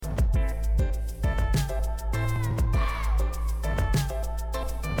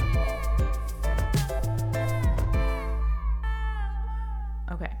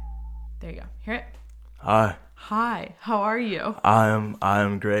you go. Hear it? Hi. Hi. How are you? I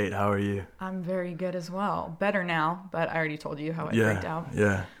am great. How are you? I'm very good as well. Better now, but I already told you how I freaked out.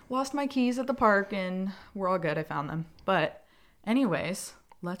 Yeah. Lost my keys at the park, and we're all good. I found them. But anyways,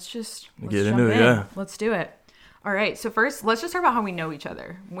 let's Get jump into it, in. yeah. Let's do it. All right. So first, let's just talk about how we know each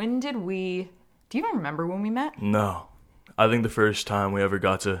other. Do you even remember when we met? No. I think the first time we ever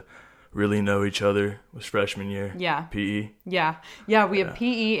got to really know each other was freshman year. Yeah. PE. Yeah. We had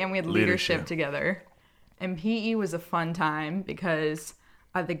PE and we had leadership together. And PE was a fun time because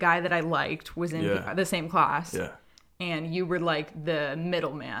the guy that I liked was in the same class. Yeah. And you were like the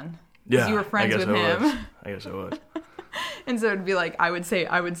middleman. Yeah. You were friends with him. I guess I was. And so it'd be like, I would say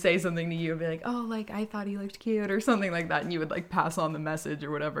something to you and be like, oh, like, I thought he looked cute or something like that. And you would like pass on the message or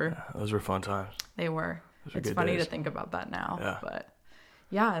whatever. Yeah, those were fun times. They were. Those were It's good funny days. to think about that now. Yeah. But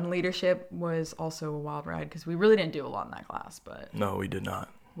yeah, and leadership was also a wild ride because we really didn't do a lot in that class, but No, we did not.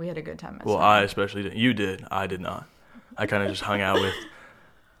 we had a good time. Well, I especially did. You did. I did not. I kind of just hung out with,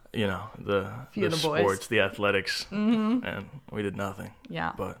 the Few of the boys. sports, the athletics, and we did nothing.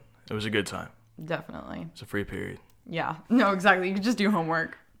 Yeah, But it was a good time. definitely. It's a free period. Yeah, no, exactly. You could just do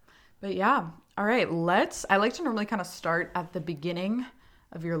homework. But yeah, all right, I like to normally kind of start at the beginning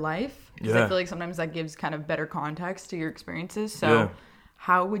of your life because I Yeah. feel like sometimes that gives kind of better context to your experiences. So Yeah.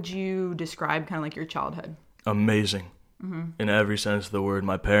 how would you describe kind of like your childhood? Amazing. In every sense of the word.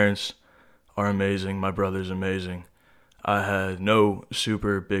 My parents are amazing. My brother's amazing. I had no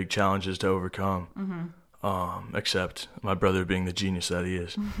super big challenges to overcome, except my brother being the genius that he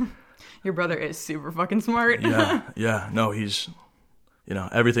is. Your brother is super fucking smart. Yeah. No, he's,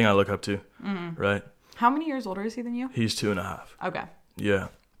 everything I look up to, right? How many years older is he than you? He's 2.5. Okay. Yeah.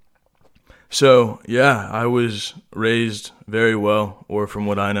 So, yeah, I was raised very well, or from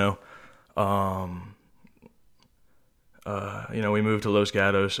what I know. We moved to Los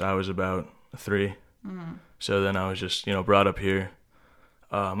Gatos. I was about 3. So then I was just, brought up here.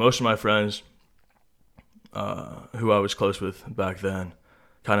 Most of my friends who I was close with back then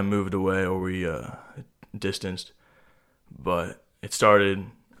kind of moved away or we distanced. But it started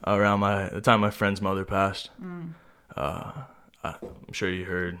around the time my friend's mother passed. I'm sure you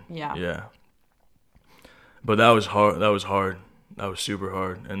heard. Yeah. Yeah. But that was hard. That was super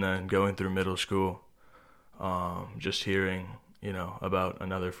hard. And then going through middle school, just hearing, about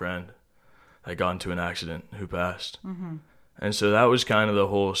another friend that got into an accident who passed. And so that was kind of the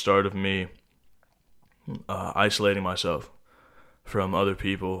whole start of me isolating myself from other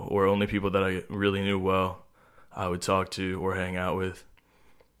people or only people that I really knew well I would talk to or hang out with.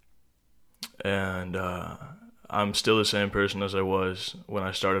 And I'm still the same person as I was when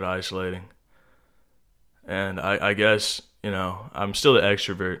I started isolating. And I guess, I'm still the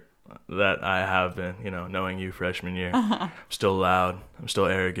extrovert that I have been, knowing you freshman year. I'm still loud. I'm still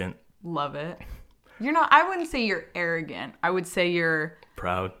arrogant. Love it. I wouldn't say you're arrogant. I would say you're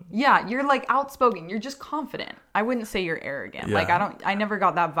Proud. Yeah, you're like outspoken. You're just confident. I wouldn't say you're arrogant. Yeah. Like I never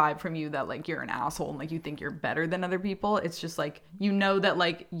got that vibe from you that like you're an asshole and like you think you're better than other people. It's just like that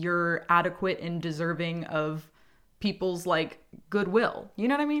like you're adequate and deserving of people's like goodwill. You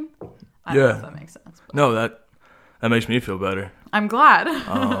know what I mean? I don't know if that makes sense. But No, that makes me feel better. I'm glad.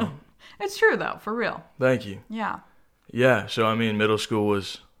 It's true though, for real. Thank you. Yeah. Yeah, so I mean, middle school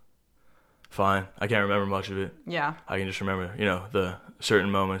was fine. I can't remember much of it. Yeah. I can just remember, the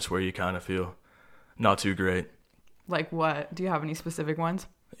certain moments where you kind of feel not too great. Like what? Do you have any specific ones?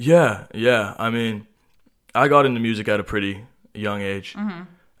 Yeah. I mean, I got into music at a pretty young age.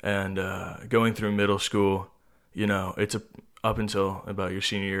 And going through middle school, it's up until about your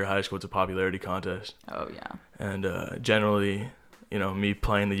senior year of high school, it's a popularity contest. Oh, yeah. And generally, me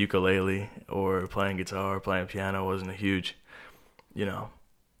playing the ukulele or playing guitar or playing piano wasn't a huge,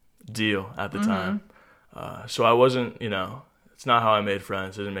 deal at the time. So I wasn't, it's not how I made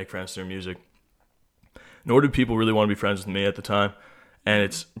friends. I didn't make friends through music. Nor did people really want to be friends with me at the time. And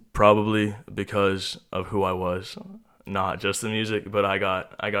it's probably because of who I was, not just the music, but I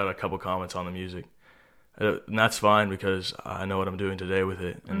got a couple comments on the music. And that's fine because I know what I'm doing today with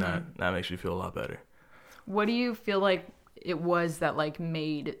it, and that makes me feel a lot better. What do you feel like it was that like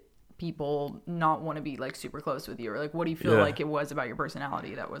made people not want to be like super close with you, or like what do you feel like it was about your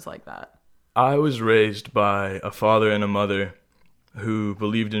personality that was like that? I was raised by a father and a mother who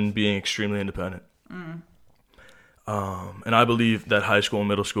believed in being extremely independent. And I believe that high school and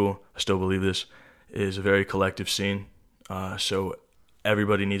middle school, I still believe this, is a very collective scene. So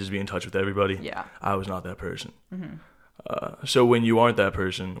everybody needs to be in touch with everybody. Yeah. I was not that person. So when you aren't that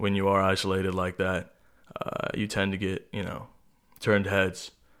person, when you are isolated like that, you tend to get, turned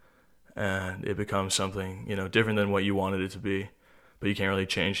heads, and it becomes something, different than what you wanted it to be. but you can't really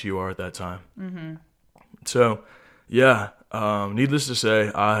change who you are at that time. Mm-hmm. So, yeah, needless to say,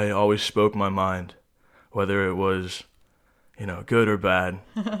 I always spoke my mind, whether it was, good or bad.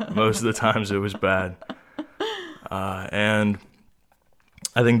 Most of the times it was bad. And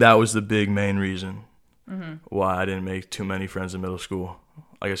I think that was the main reason why I didn't make too many friends in middle school.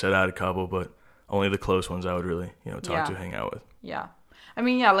 Like I said, I had a couple, but only the close ones I would really, talk to, hang out with. Yeah. I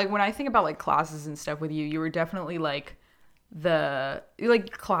mean, yeah, like when I think about like classes and stuff with you, you were definitely like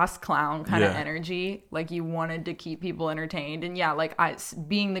class clown kind of energy. Like you wanted to keep people entertained. And yeah, like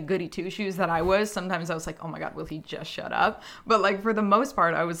being the goody two shoes that I was, sometimes I was like, oh my God, will he just shut up? But like for the most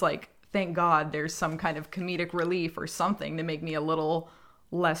part, I was like, thank God there's some kind of comedic relief or something to make me a little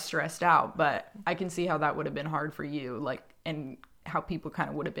less stressed out. But I can see how that would have been hard for you, like, and how people kind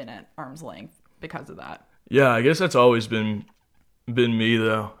of would have been at arm's length because of that. Yeah, I guess that's always been me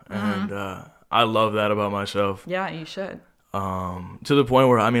though. And I love that about myself. Yeah, you should. To the point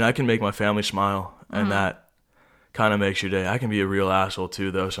where, I can make my family smile, and that kind of makes your day. I can be a real asshole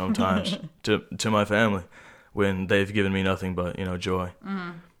too, though, sometimes to my family when they've given me nothing but, joy.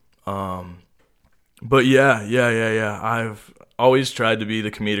 But yeah. I've always tried to be the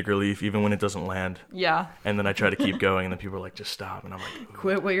comedic relief, even when it doesn't land. Yeah. And then I try to keep going, and then people are like, just stop. And I'm like, ooh.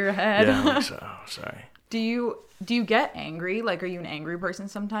 Quit while you're ahead. Yeah, I'm like, oh, sorry. Do you get angry? Like, are you an angry person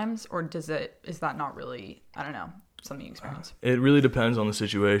sometimes? Or is that not really, I don't know, something you experience? It really depends on the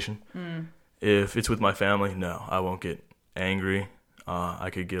situation. If it's with my family, no, I won't get angry. I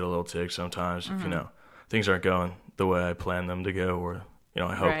could get a little tick sometimes if, things aren't going the way I plan them to go, or,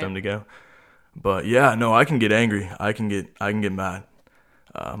 I hope them to go. But yeah, no, I can get angry. I can get mad.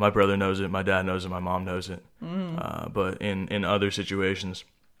 My brother knows it. My dad knows it. My mom knows it. But in other situations,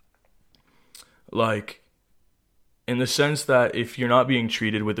 like, in the sense that if you're not being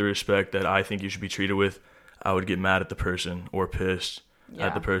treated with the respect that I think you should be treated with, I would get mad at the person or pissed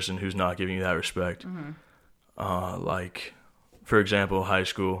at the person who's not giving you that respect. Like, for example, high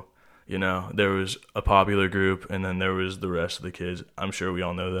school, there was a popular group, and then there was the rest of the kids. I'm sure we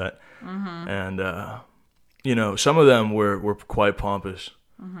all know that. And, some of them were quite pompous.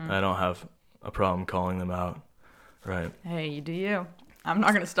 I don't have a problem calling them out, right? Hey, you do you. I'm not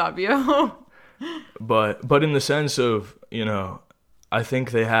going to stop you. But in the sense of, I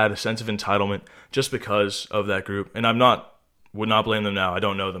think they had a sense of entitlement just because of that group. And would not blame them now. I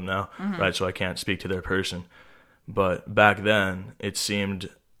don't know them now, right? So I can't speak to their person. But back then, it seemed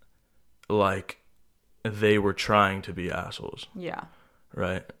like they were trying to be assholes. Yeah.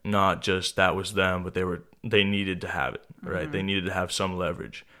 Right? Not just that was them, but they needed to have it, right? They needed to have some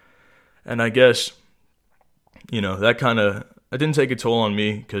leverage. And I guess, that kind of, it didn't take a toll on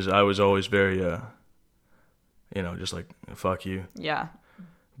me because I was always very, just like, fuck you. Yeah.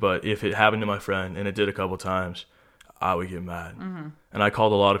 But if it happened to my friend, and it did a couple times, I would get mad. And I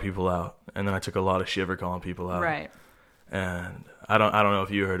called a lot of people out, and then I took a lot of shiver calling people out. Right. And I don't know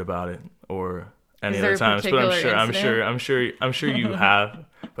if you heard about it or any other times, but I'm sure you have,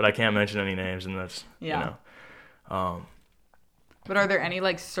 but I can't mention any names, and that's But are there any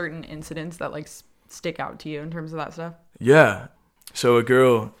like certain incidents that like stick out to you in terms of that stuff? Yeah. So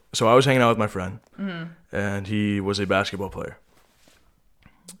I was hanging out with my friend, and he was a basketball player.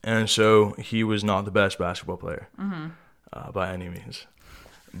 And so he was not the best basketball player by any means.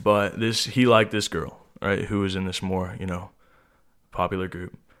 But he liked this girl, right, who was in this more, popular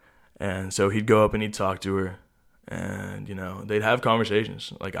group. And so he'd go up and he'd talk to her, and, they'd have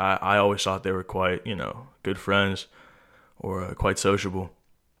conversations. Like, I always thought they were quite, good friends or quite sociable.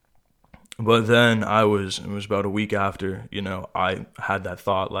 But then it was about a week after, I had that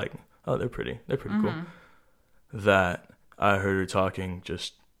thought, like, oh, they're pretty cool, that I heard her talking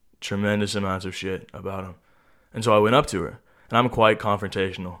just tremendous amounts of shit about him. And so I went up to her, and I'm quite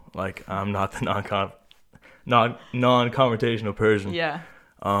confrontational. Like, I'm not the non-confrontational person. Yeah.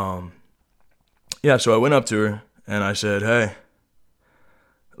 So I went up to her, and I said, hey,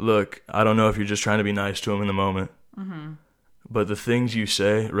 look, I don't know if you're just trying to be nice to him in the moment, but the things you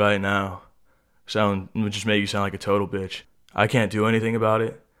say right now would just make you sound like a total bitch. I can't do anything about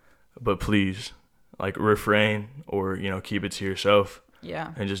it, but please, like, refrain or, keep it to yourself.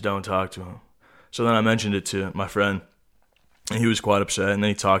 Yeah. And just don't talk to him. So then I mentioned it to my friend, and he was quite upset, and then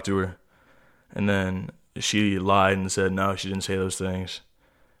he talked to her, and then she lied and said, no, she didn't say those things.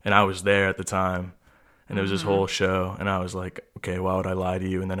 And I was there at the time, and it was this whole show, and I was like, okay, why would I lie to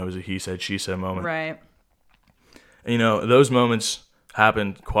you? And then it was a he said, she said moment. Right. And, those moments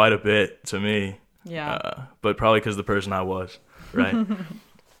happened quite a bit to me. Yeah. But probably because the person I was, right?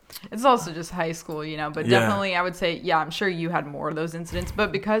 It's also just high school, but definitely I would say, yeah, I'm sure you had more of those incidents,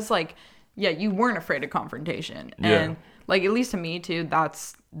 but because, like, yeah, you weren't afraid of confrontation. And, Like, at least to me too,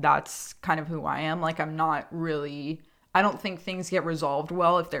 that's kind of who I am. Like, I'm not really, I don't think things get resolved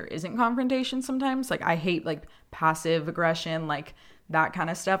well if there isn't confrontation sometimes. Like, I hate like passive aggression, like that kind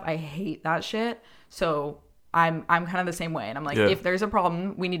of stuff. I hate that shit. So I'm kind of the same way. And I'm like, if there's a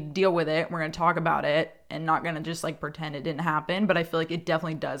problem, we need to deal with it. We're going to talk about it and not going to just like pretend it didn't happen. But I feel like it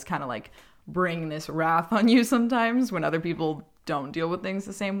definitely does kind of like bring this wrath on you sometimes when other people don't deal with things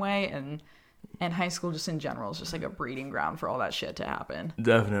the same way. And high school just in general is just like a breeding ground for all that shit to happen.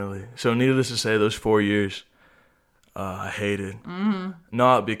 Definitely. So needless to say, those 4 years I hated.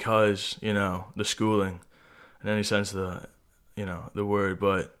 Not because, the schooling in any sense of the word,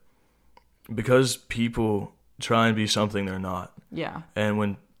 but because people try and be something they're not. Yeah. And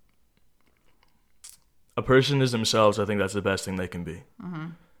when a person is themselves, I think that's the best thing they can be.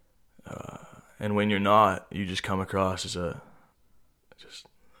 And when you're not, you just come across as just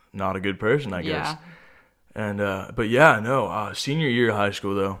not a good person, I guess. And but senior year of high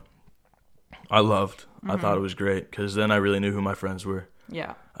school though, I loved. I thought it was great because then I really knew who my friends were.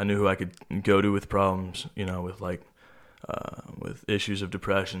 Yeah. I knew who I could go to with problems, with like with issues of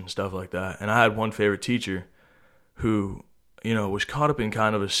depression, stuff like that. And I had one favorite teacher who, was caught up in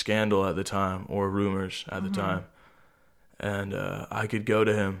kind of a scandal at the time, or rumors at the time. And I could go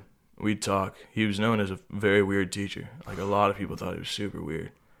to him. We'd talk. He was known as a very weird teacher. Like, a lot of people thought he was super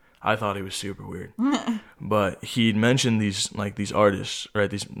weird. I thought he was super weird. But he'd mentioned these artists, right?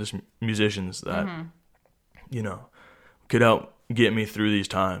 These musicians that, could help get me through these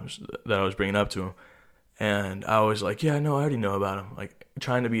times that I was bringing up to him. And I was like, yeah, no, I already know about him. Like,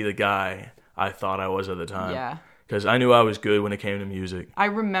 trying to be the guy I thought I was at the time. Yeah. Because I knew I was good when it came to music. I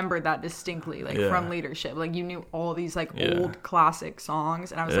remember that distinctly, from Leadership. Like, you knew all these, old classic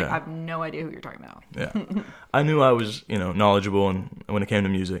songs. And I was like, I have no idea who you're talking about. Yeah. I knew I was, knowledgeable when it came to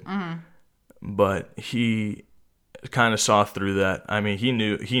music. But he kind of saw through that. I mean, he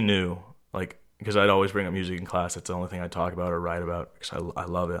knew, because I'd always bring up music in class. That's the only thing I talk about or write about, because I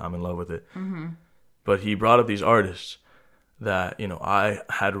love it. I'm in love with it. But he brought up these artists that, I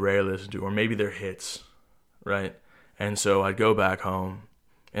had rarely listened to, or maybe they're hits, right? And so I'd go back home,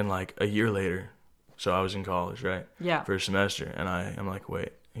 and a year later, so I was in college, right? Yeah. For a semester, and I'm like,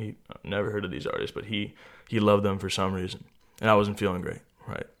 wait, I've never heard of these artists, but he loved them for some reason, and I wasn't feeling great,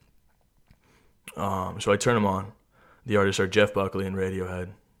 right? So I turn them on. The artists are Jeff Buckley and Radiohead.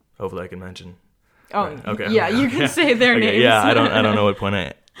 Hopefully I can mention. Oh, right. Okay. Yeah, you can say their names. Yeah, I don't know what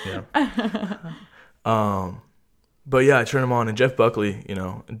point But yeah, I turned them on, and Jeff Buckley,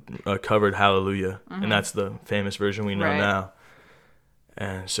 covered Hallelujah, and that's the famous version we know now.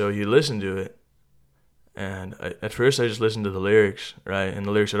 And so you listen to it, and at first I just listened to the lyrics, right? And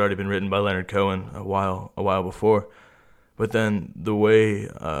the lyrics had already been written by Leonard Cohen a while before. But then the way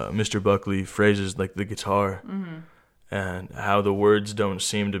Mr. Buckley phrases the guitar, and how the words don't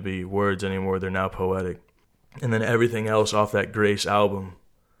seem to be words anymore, they're now poetic. And then everything else off that Grace album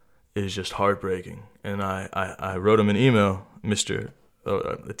is just heartbreaking. And I wrote him an email,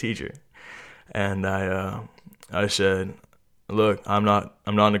 the teacher, and I said, look, I'm not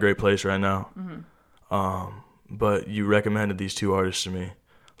in a great place right now, but you recommended these two artists to me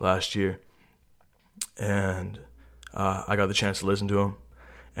last year, and I got the chance to listen to them,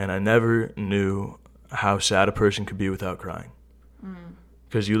 and I never knew how sad a person could be without crying,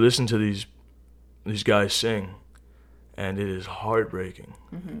 because you listen to these guys sing, and it is heartbreaking.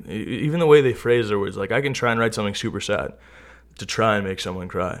 Even the way they phrase their words. I can try and write something super sad to try and make someone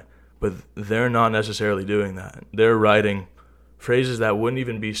cry, but they're not necessarily doing that. They're writing phrases that wouldn't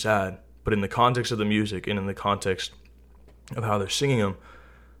even be sad, but in the context of the music and in the context of how they're singing them,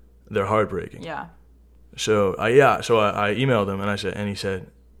 they're heartbreaking. Yeah. So I emailed him, and he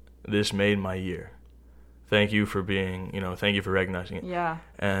said, this made my year. Thank you for thank you for recognizing it. Yeah.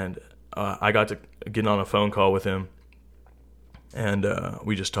 And I got to get on a phone call with him, and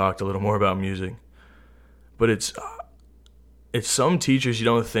we just talked a little more about music. But it's some teachers you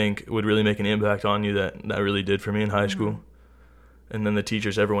don't think would really make an impact on you that really did for me in high school. And then the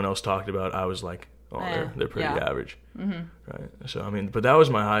teachers everyone else talked about, I was like, they're pretty average. Right? So, but that was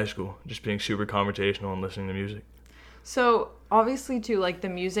my high school, just being super conversational and listening to music. So, obviously, too, the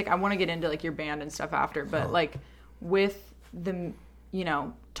music, I want to get into, your band and stuff after, but, with the,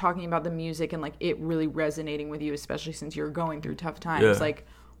 talking about the music and, it really resonating with you, especially since you're going through tough times,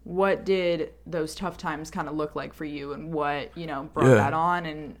 what did those tough times kind of look like for you, and what, brought that on,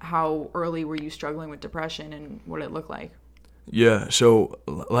 and how early were you struggling with depression, and what did it look like? Yeah, so,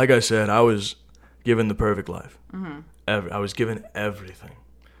 like I said, I was given the perfect life. I was given everything.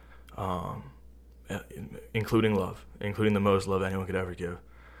 Including love, including the most love anyone could ever give.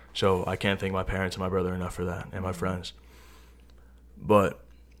 So I can't thank my parents and my brother enough for that, and my friends. But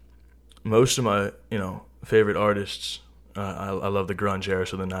most of my, favorite artists, I love the grunge era,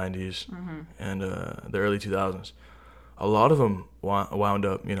 so the 90s and the early 2000s. A lot of them wound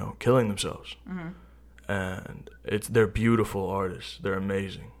up, killing themselves. And they're beautiful artists. They're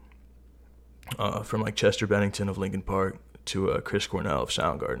amazing. From like Chester Bennington of Linkin Park to Chris Cornell of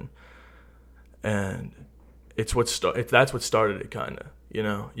Soundgarden. And that's what started it, kind of.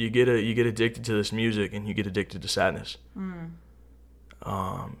 You get addicted to this music, and you get addicted to sadness.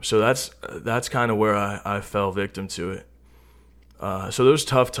 So that's kind of where I fell victim to it. So those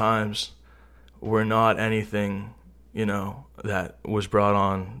tough times were not anything, that was brought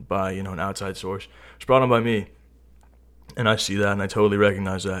on by, an outside source. It's brought on by me. And I see that, and I totally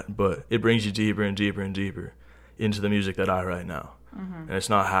recognize that. But it brings you deeper and deeper and deeper into the music that I write now. And it's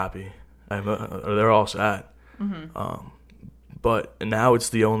not happy. They're all sad. But now it's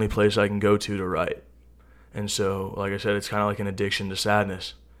the only place I can go to write. And so, like I said, it's kind of like an addiction to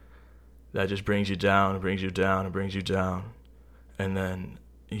sadness that just brings you down and brings you down and brings you down. And then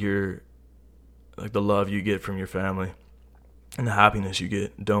you're like, the love you get from your family and the happiness you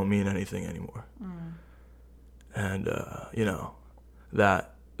get don't mean anything anymore. And,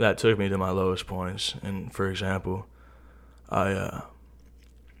 that took me to my lowest points. And for example, I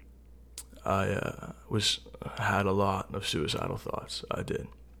had a lot of suicidal thoughts. I did.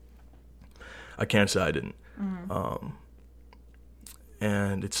 I can't say I didn't.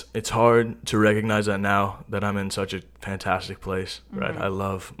 And it's hard to recognize that now that I'm in such a fantastic place, right? I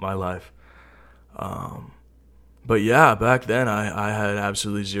love my life. But yeah, back then I had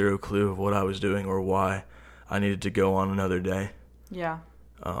absolutely zero clue of what I was doing or why I needed to go on another day. Yeah.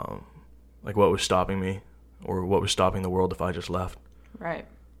 Like what was stopping me or what was stopping the world if I just left. Right.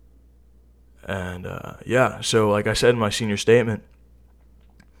 And so like I said in my senior statement,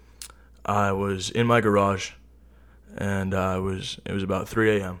 I was in my garage, and it was about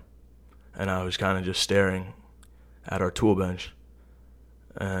 3 a.m., and I was kind of just staring at our tool bench,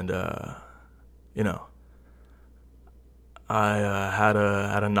 and I had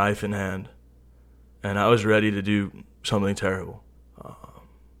a knife in hand, and I was ready to do something terrible,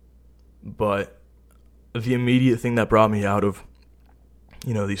 but the immediate thing that brought me out of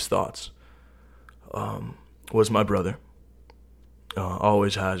these thoughts was my brother.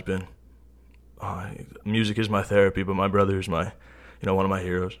 Always has been. Music is my therapy, but my brother is my, one of my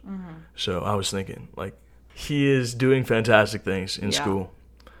heroes. So I was thinking, like, he is doing fantastic things in school.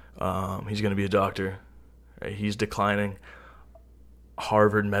 He's going to be a doctor. Right? He's declining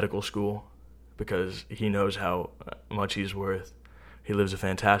Harvard Medical School because he knows how much he's worth. He lives a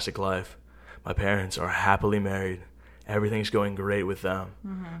fantastic life. My parents are happily married. Everything's going great with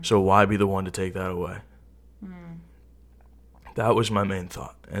them. So why be the one to take that away? That was my main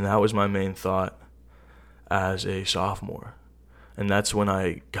thought. And that was my main thought as a sophomore. And that's when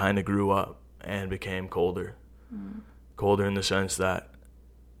I kind of grew up and became colder. Colder in the sense that,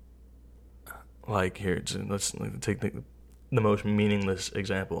 like, let's take the most meaningless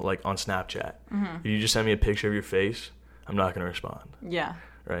example, like on Snapchat. If you just send me a picture of your face, I'm not going to respond. Yeah.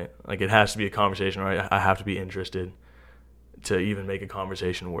 Right? Like, it has to be a conversation, right? I have to be interested to even make a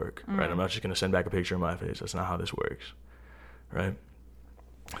conversation work, right? I'm not just going to send back a picture of my face. That's not how this works. Right.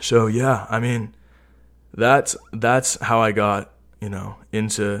 So yeah, I mean, that's how I got,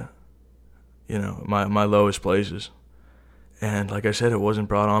 into, my lowest places. And like I said, it wasn't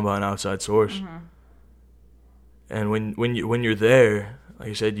brought on by an outside source. And when you're there, like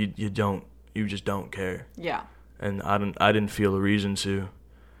I said, you just don't care. Yeah. And I didn't feel a reason to.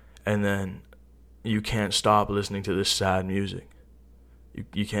 And then you can't stop listening to this sad music.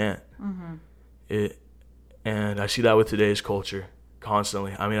 You can't. And I see that with today's culture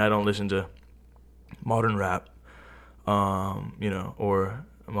constantly. I mean, I don't listen to modern rap, or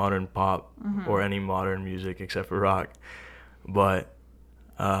modern pop or any modern music except for rock. But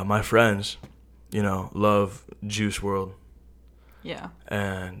my friends, love Juice WRLD. Yeah.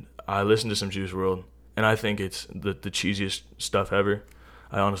 And I listen to some Juice WRLD, and I think it's the cheesiest stuff ever.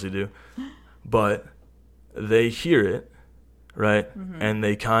 I honestly do. But they hear it, right? And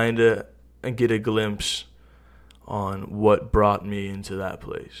they kind of get a glimpse on what brought me into that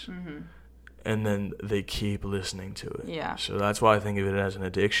place. And then they keep listening to it. Yeah. So that's why I think of it as an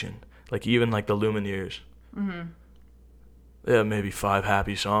addiction. Like, even like the Lumineers. They have maybe 5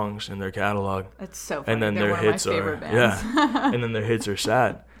 happy songs in their catalog. It's so funny. And then their hits are and then their hits are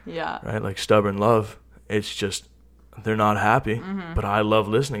sad. Yeah. Right? Like Stubborn Love. It's just, they're not happy, but I love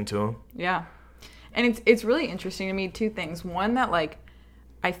listening to them. Yeah. And it's really interesting to me, 2 things. One, that like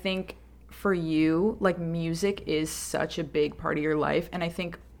I think for you, like, music is such a big part of your life. And I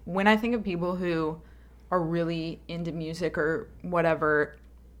think when I think of people who are really into music or whatever,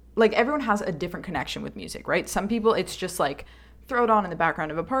 like everyone has a different connection with music, right? Some people, it's just like throw it on in the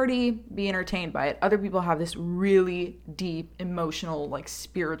background of a party, be entertained by it. Other people have this really deep emotional, like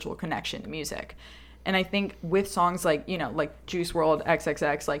spiritual connection to music. And I think with songs like, you know, like Juice WRLD,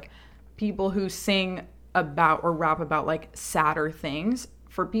 XXX, like people who sing about or rap about like sadder things,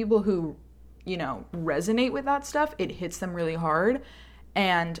 for people who, you know, resonate with that stuff, it hits them really hard.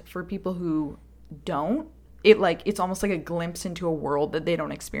 And for people who don't, it's almost like a glimpse into a world that they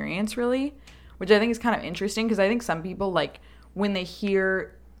don't experience really, which I think is kind of interesting, because I think some people, like, when they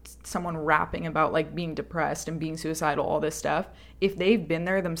hear someone rapping about like being depressed and being suicidal, all this stuff, if they've been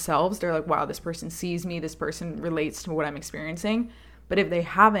there themselves, they're like, wow, this person sees me, this person relates to what I'm experiencing. But if they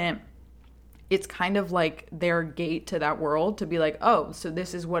haven't, it's kind of like their gate to that world to be like, oh, so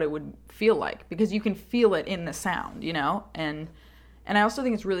this is what it would feel like, because you can feel it in the sound, you know? And I also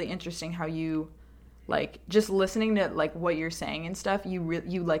think it's really interesting how you, like, just listening to like what you're saying and stuff,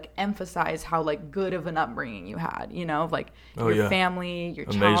 you like emphasize how like good of an upbringing you had, you know, like your family, your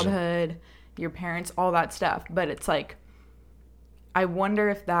childhood, your parents, all that stuff. But it's like, I wonder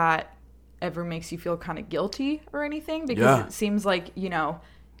if that ever makes you feel kind of guilty or anything, because it seems like, you know,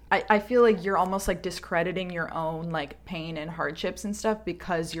 I feel like you're almost like discrediting your own like pain and hardships and stuff,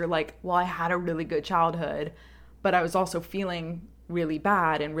 because you're like, well, I had a really good childhood, but I was also feeling really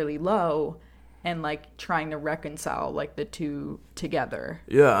bad and really low, and like trying to reconcile like the two together.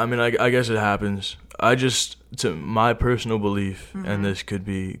 Yeah, I mean, I guess it happens. To my personal belief, and this could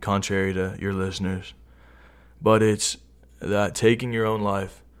be contrary to your listeners, but it's that taking your own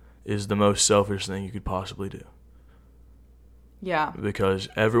life is the most selfish thing you could possibly do. Yeah. Because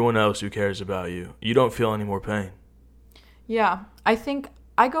everyone else who cares about you, you don't feel any more pain. Yeah. I think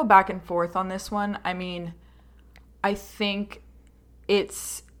I go back and forth on this one. I mean, I think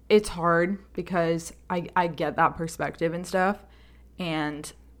it's hard, because I get that perspective and stuff.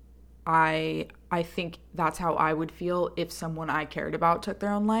 And I think that's how I would feel if someone I cared about took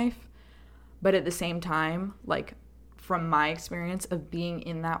their own life. But at the same time, like, from my experience of being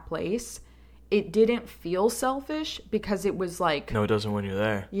in that place, it didn't feel selfish, because it was like, no, it doesn't when you're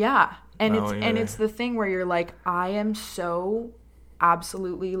there. Yeah. And it's the thing where you're like, I am so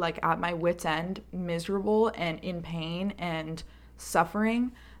absolutely like at my wit's end, miserable and in pain and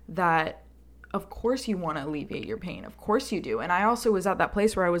suffering, that of course you want to alleviate your pain. Of course you do. And I also was at that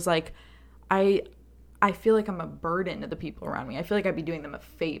place where I was like, I feel like I'm a burden to the people around me. I feel like I'd be doing them a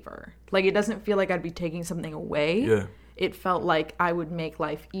favor. Like, it doesn't feel like I'd be taking something away. Yeah. It felt like I would make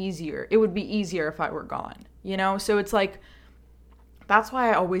life easier. It would be easier if I were gone, you know? So it's like, that's why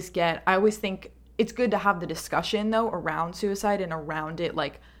I always think it's good to have the discussion though around suicide and around it,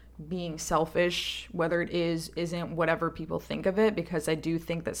 like being selfish, whether it isn't, whatever people think of it, because I do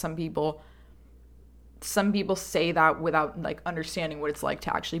think that some people say that without like understanding what it's like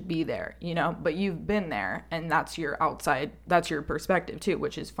to actually be there, you know, but you've been there, and that's your perspective too,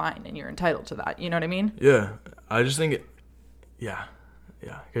 which is fine, and you're entitled to that, you know what I mean? Yeah. I just think yeah,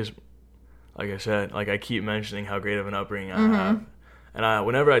 because like I said, like I keep mentioning how great of an upbringing I have, and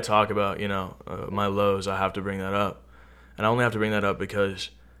whenever I talk about, you know, my lows, I have to bring that up, and I only have to bring that up because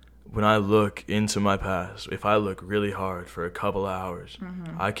when I look into my past, if I look really hard for a couple of hours,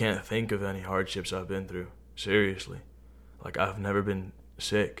 I can't think of any hardships I've been through. Seriously. Like, I've never been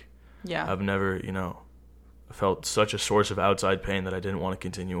sick. Yeah. I've never, you know, felt such a source of outside pain that I didn't want to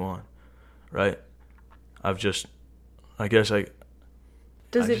continue on. Right? Does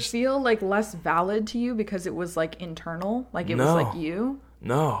it feel like less valid to you because it was like internal? Like it was like you?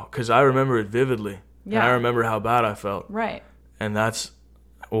 No, because I remember it vividly. Yeah. And I remember how bad I felt. Right. And that's,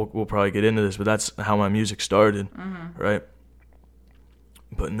 we'll probably get into this, but that's how my music started. Right?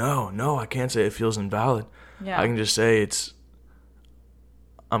 But no, I can't say it feels invalid. Yeah. I can just say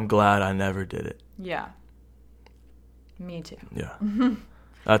I'm glad I never did it. Yeah. Me too. Yeah.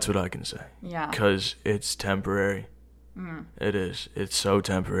 That's what I can say. Yeah. Because it's temporary. It is. It's so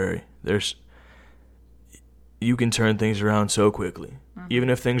temporary. You can turn things around so quickly. Even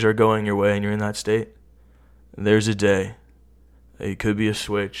if things are going your way and you're in that state, there's a day. It could be a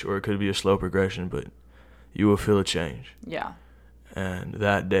switch or it could be a slow progression, but you will feel a change. Yeah. And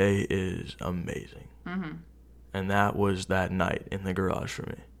that day is amazing. And that was that night in the garage for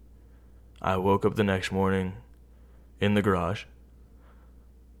me. I woke up the next morning in the garage.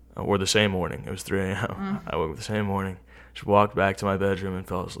 Or the same morning. It was 3 a.m. I woke up the same morning, just walked back to my bedroom and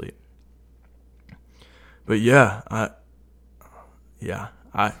fell asleep. But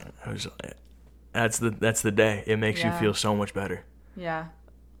that's the day. It makes you feel so much better. Yeah.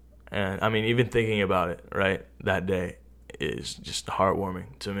 And I mean, even thinking about it, right, that day is just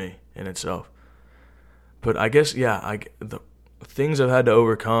heartwarming to me in itself. But I guess, yeah, the things I've had to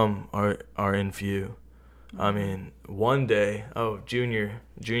overcome are in few. I mean, one day, junior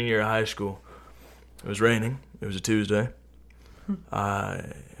year of high school, it was raining. It was a Tuesday.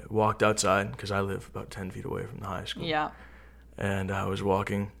 I walked outside because I live about 10 feet away from the high school. Yeah. And I was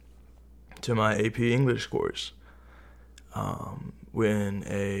walking to my AP English course when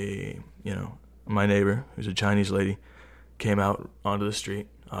my neighbor, who's a Chinese lady, came out onto the street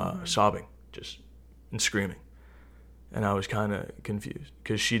sobbing and screaming. And I was kind of confused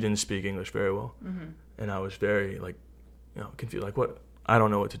because she didn't speak English very well. Mm-hmm. And I was very, confused. Like, what? I don't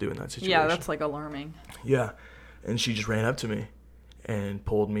know what to do in that situation. Yeah, that's, alarming. Yeah. And she just ran up to me and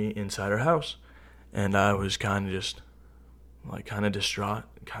pulled me inside her house. And I was kind of just, kind of distraught,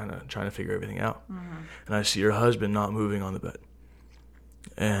 kind of trying to figure everything out. Mm-hmm. And I see her husband not moving on the bed.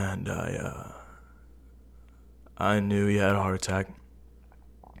 And I knew he had a heart attack.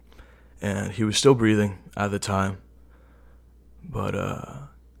 And he was still breathing at the time. But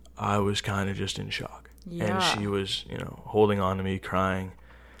I was kind of just in shock. Yeah. And she was, holding on to me, crying,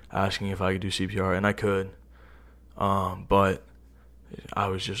 asking if I could do CPR. And I could. But I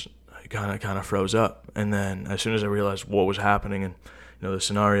was just kind of froze up. And then as soon as I realized what was happening and, the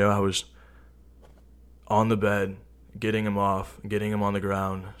scenario, I was on the bed, getting him off, getting him on the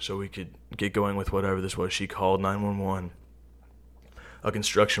ground so we could get going with whatever this was. She called 911. A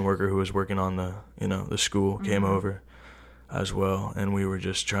construction worker who was working on the school came over as well. And we were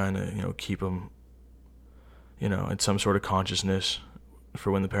just trying to, keep him, in some sort of consciousness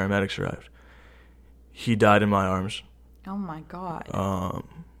for when the paramedics arrived. He died in my arms. Oh my God.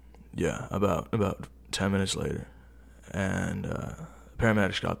 Yeah, about 10 minutes later. And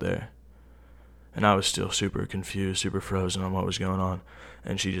paramedics got there. And I was still super confused, super frozen on what was going on.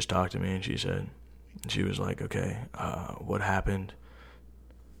 And she just talked to me and she was like, okay, what happened?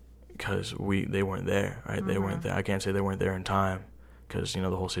 Because they weren't there, right? Mm-hmm. They weren't there. I can't say they weren't there in time because, the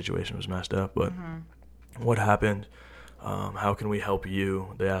whole situation was messed up. But what happened? How can we help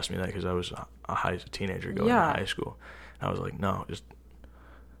you? They asked me that because I was a teenager going to high school. And I was like, no.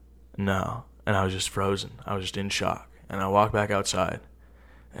 And I was just frozen. I was just in shock. And I walked back outside,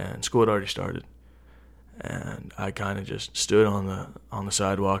 and school had already started. And I kind of just stood on the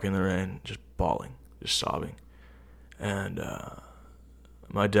sidewalk in the rain, just bawling, just sobbing. And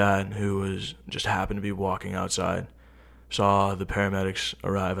my dad, who was just happened to be walking outside, saw the paramedics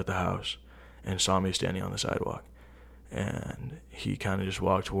arrive at the house and saw me standing on the sidewalk. And he kind of just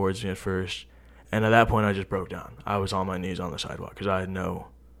walked towards me at first. And at that point, I just broke down. I was on my knees on the sidewalk because I had no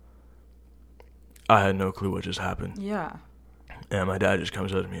clue what just happened. Yeah. And my dad just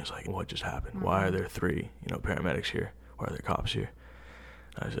comes up to me and is like, what just happened? Mm-hmm. Why are there 3, paramedics here? Why are there cops here?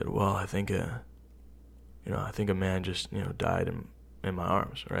 And I said, well, I think a man just, died in my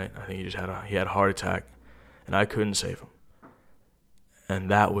arms, right? I think he had a heart attack, and I couldn't save him. And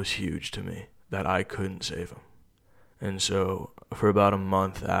that was huge to me, that I couldn't save him. And so for about a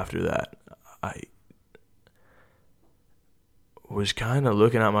month after that, I was kind of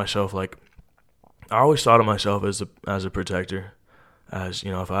looking at myself like, I always thought of myself as a protector, as,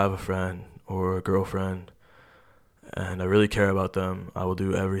 if I have a friend or a girlfriend and I really care about them, I will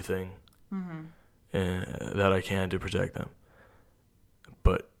do everything that I can to protect them.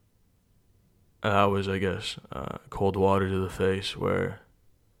 But that was, I guess, cold water to the face where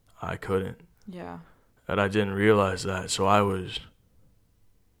I couldn't. Yeah. And I didn't realize that, so I was,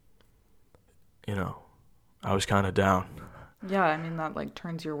 I was kind of down. Yeah, I mean, that,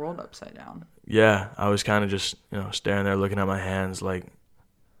 turns your world upside down. Yeah, I was kind of just, staring there looking at my hands like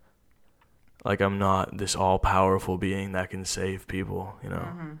I'm not this all-powerful being that can save people,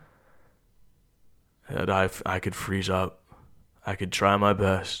 And I could freeze up. I could try my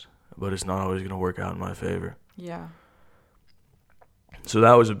best, but it's not always going to work out in my favor. Yeah. So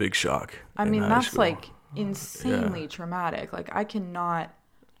that was a big shock. I mean, that's, insanely traumatic. I cannot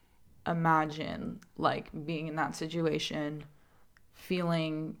imagine, being in that situation,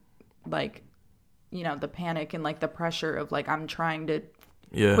 feeling, the panic and, the pressure of, I'm trying to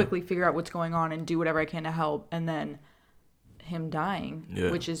quickly figure out what's going on and do whatever I can to help, and then him dying,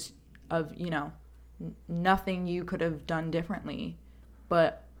 which is of, nothing you could have done differently,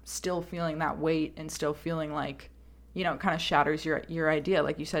 but still feeling that weight and still feeling it kind of shatters your idea.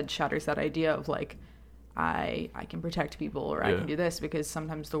 Like you said, shatters that idea of, I can protect people or I can do this, because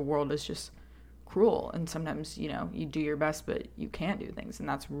sometimes the world is just cruel, and sometimes, you do your best, but you can't do things, and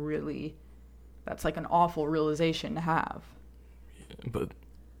that's an awful realization to have. But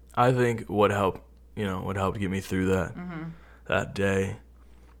I think what helped get me through that day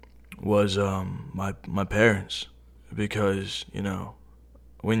was my parents, because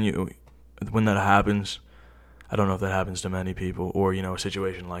when that happens, I don't know if that happens to many people, or, you know, a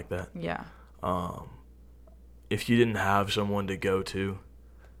situation like that. Yeah. If you didn't have someone to go to,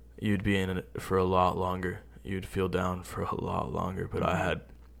 you'd be in it for a lot longer. You'd feel down for a lot longer. But I had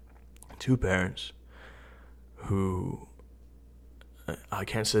two parents who, I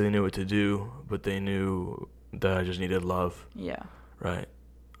can't say they knew what to do, but they knew that I just needed love. Yeah. Right.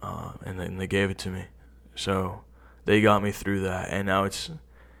 And then they gave it to me. So they got me through that. And now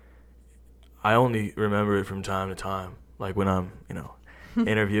I only remember it from time to time. Like when I'm, you know,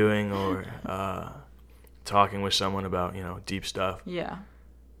 interviewing or talking with someone about, you know, deep stuff. Yeah.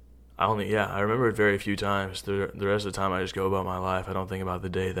 I remember it very few times. The rest of the time I just go about my life. I don't think about the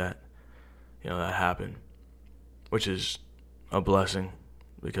day that, you know, that happened, which is a blessing,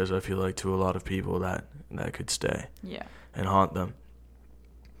 because I feel like to a lot of people that could stay and haunt them.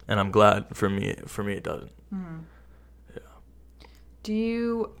 And I'm glad for me it doesn't. Mm-hmm. Yeah. Do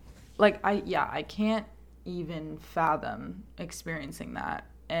you, like, I can't even fathom experiencing that.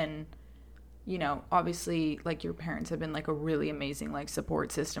 And, you know, obviously, like, your parents have been, like, a really amazing, like,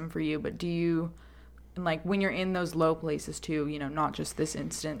 support system for you. But do you, like, when you're in those low places too, you know, not just this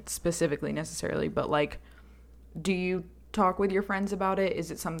instant specifically necessarily, but, like, do you talk with your friends about it?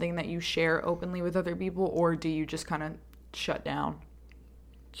 Is it something that you share openly with other people, or do you just kind of shut down?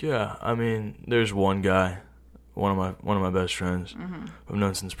 Yeah, I mean, there's one guy, one of my best friends, I've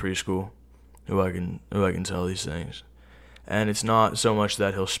known since preschool, who I can tell these things, and it's not so much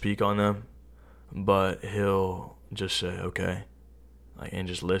that he'll speak on them, but he'll just say okay, like, and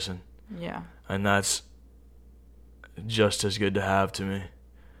just listen. Yeah. And that's just as good to have to me,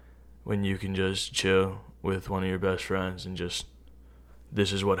 when you can just chill with one of your best friends and just,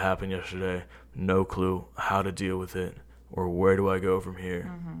 this is what happened yesterday, no clue how to deal with it, or where do I go from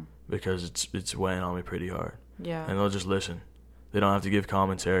here, because it's weighing on me pretty hard. Yeah. And they'll just listen. They don't have to give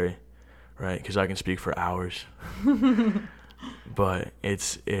commentary, right? Because I can speak for hours. But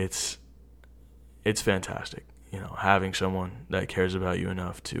it's fantastic, you know, having someone that cares about you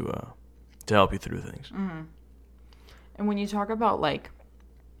enough to help you through things. Mm-hmm. And when you talk about, like,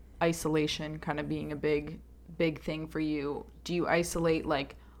 isolation kind of being a big thing for you, do you isolate,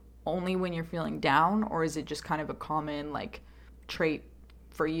 like, only when you're feeling down, or is it just kind of a common, like, trait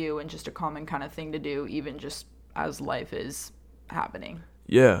for you and just a common kind of thing to do even just as life is happening?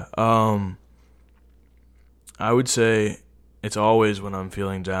 Yeah, I would say it's always when I'm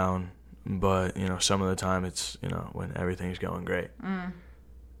feeling down, but, you know, some of the time it's, you know, when everything's going great.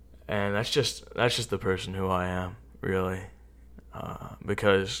 And that's just the person who I am, really,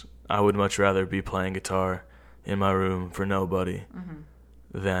 because I would much rather be playing guitar in my room for nobody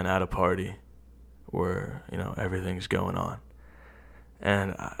than at a party where, you know, everything's going on.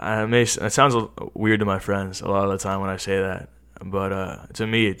 And it sounds weird to my friends a lot of the time when I say that, but to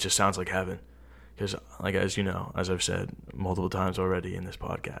me it just sounds like heaven, because, like, as you know, as I've said multiple times already in this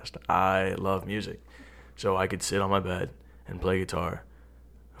podcast, I love music, so I could sit on my bed and play guitar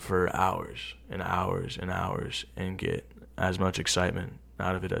for hours and hours and hours and get as much excitement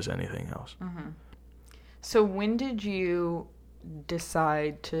out of it as anything else. So when did you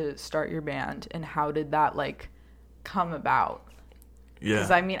decide to start your band, and how did that, like, come about? Yeah.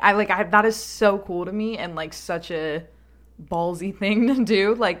 Because, I mean, that is so cool to me, and, like, such a ballsy thing to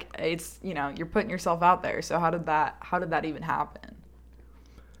do. Like, it's, you know, you're putting yourself out there. So how did that even happen?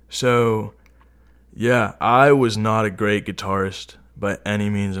 So, yeah, I was not a great guitarist by any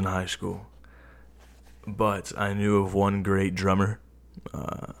means in high school, but I knew of one great drummer,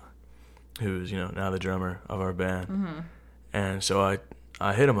 who's, you know, now the drummer of our band. And so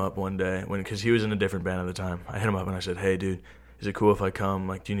I hit him up one day, because he was in a different band at the time. I hit him up and I said, hey, dude, is it cool if I come?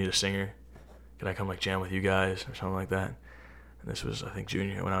 Like, do you need a singer? Can I come, like, jam with you guys or something like that? And this was, I think,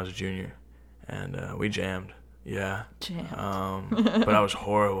 when I was a junior. And we jammed. Yeah. But I was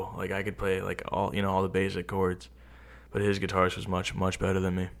horrible. Like, I could play, like, all the basic chords. But his guitarist was much, much better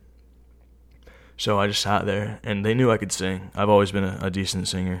than me. So I just sat there, and they knew I could sing. I've always been a decent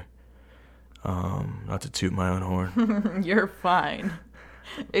singer. Not to toot my own horn. You're fine.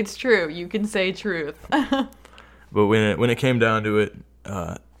 It's true. You can say truth. But when it came down to it,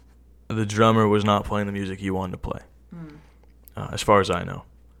 the drummer was not playing the music he wanted to play, as far as I know.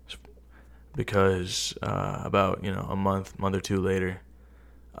 Because about, you know, a month or two later,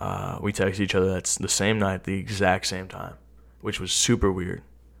 we texted each other that's the same night, the exact same time, which was super weird,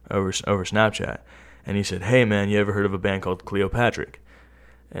 over Snapchat. And he said, hey, man, you ever heard of a band called Cleopatra?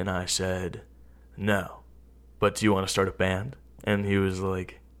 And I said, no, but do you want to start a band? And he was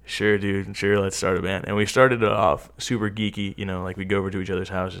like, sure, dude, sure, let's start a band. And we started it off super geeky, you know, like we'd go over to each other's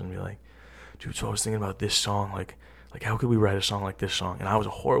houses and be like, dude, so I was thinking about this song, like how could we write a song like this song? And I was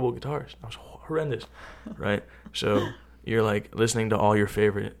a horrible guitarist. I was horrendous, right? So you're like listening to all your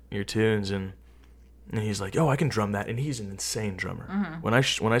tunes, and he's like, "Oh, I can drum that," and he's an insane drummer. When I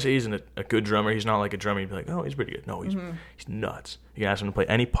say he's a good drummer, he's not like a drummer you'd be like, "Oh, he's pretty good." No, he's nuts. You can ask him to play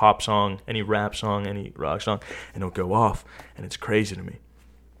any pop song, any rap song, any rock song, and he'll go off, and it's crazy to me.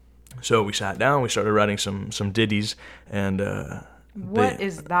 So we sat down, we started writing some ditties, and what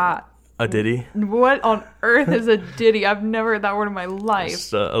is that? A ditty? What on earth is a ditty? I've never heard that word in my life.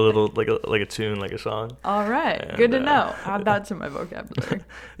 It's a little like a tune, like a song. All right, and, good to know. Add that to my vocabulary.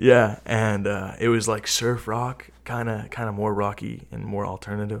 Yeah, and it was like surf rock, kind of more rocky and more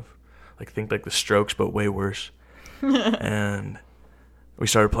alternative. Like think like the Strokes, but way worse. And we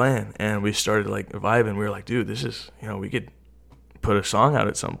started playing, and we started like vibing. We were like, dude, this is, we could put a song out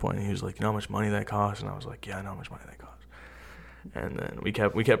at some point. And he was like, you know how much money that costs? And I was like, yeah, I know how much money that costs. And then we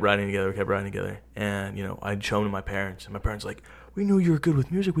kept writing together, and I'd show them to my parents, and my parents were like, we knew you were good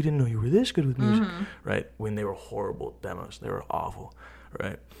with music, we didn't know you were this good with music, right? When they were horrible demos, they were awful,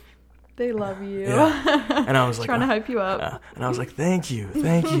 right? They love you. Yeah. And I was like, trying to hype you up. And I was like, thank you.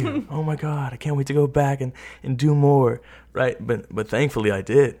 Oh my God, I can't wait to go back and do more, right? But thankfully I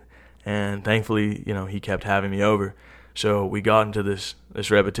did, and thankfully he kept having me over, so we got into this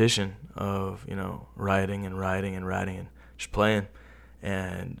repetition of writing and just playing,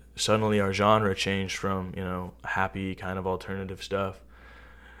 and suddenly our genre changed from happy kind of alternative stuff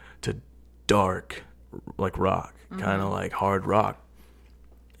to dark, like rock, kind of like hard rock,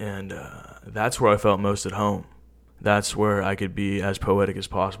 and that's where I felt most at home. That's where I could be as poetic as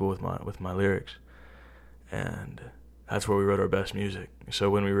possible with my lyrics, and that's where we wrote our best music. So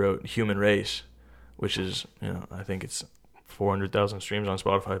when we wrote Human Race, which is I think it's 400,000 streams on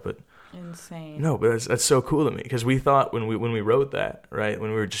Spotify, but insane. No, but that's so cool to me, because we thought when we wrote that, right, when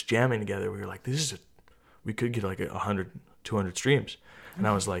we were just jamming together, we were like, we could get like 100, 200 streams, and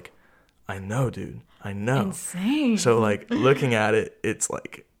I was like, I know, dude, I know. Insane. So like looking at it, it's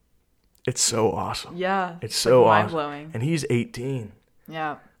like, it's so awesome. Yeah, it's so like awesome. mind-blowing. And he's 18.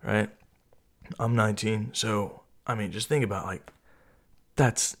 Yeah. Right. I'm 19. So I mean, just think about like,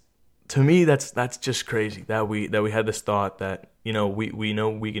 to me, that's just crazy that we had this thought that we know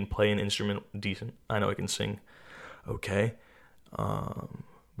we can play an instrument decent. I know I can sing okay, but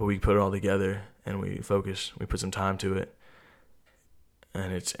we put it all together and we put some time to it,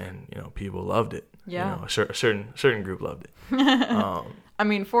 and people loved it. Yeah, a certain group loved it. I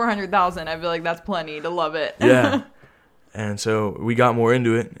mean, 400,000. I feel like that's plenty to love it. Yeah, and so we got more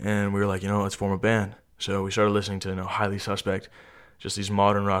into it, and we were like, let's form a band. So we started listening to Highly Suspect. Just these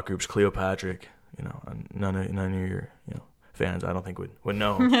modern rock groups, Cleopatra, none of your fans I don't think would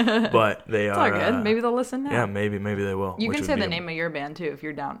know, but they it's are. All good. Maybe they'll listen now. Yeah, maybe they will. You can say the name of your band too if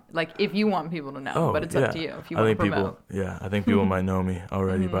you're down. Like if you want people to know, but it's up to you if you want to promote. I think people might know me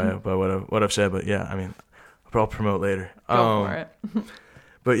already by what I've said, but yeah, I mean, I'll promote later. Go for it.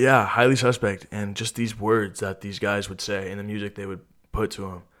 But yeah, Highly Suspect, and just these words that these guys would say and the music they would put to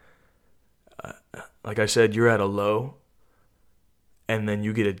them. Like I said, you're at a low. And then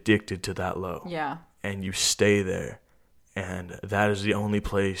you get addicted to that low. Yeah. And you stay there. And that is the only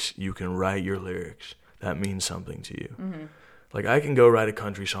place you can write your lyrics that means something to you. Mm-hmm. Like, I can go write a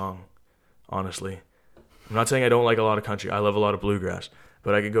country song, honestly. I'm not saying I don't like a lot of country. I love a lot of bluegrass.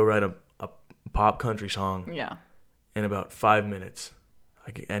 But I could go write a pop country song in about 5 minutes.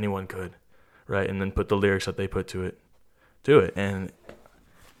 Like, anyone could, right? And then put the lyrics that they put to it. And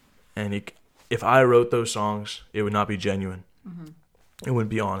if I wrote those songs, it would not be genuine. Mm-hmm. It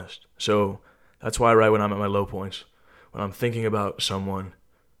wouldn't be honest. So that's why I write when I'm at my low points. When I'm thinking about someone,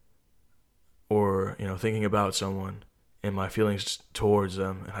 or thinking about someone and my feelings towards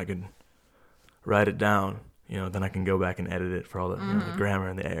them, and I can write it down, then I can go back and edit it for all the, the grammar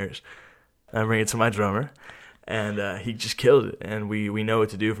and the errors. And I bring it to my drummer, and he just kills it. And we know what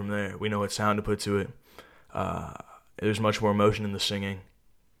to do from there. We know what sound to put to it. There's much more emotion in the singing,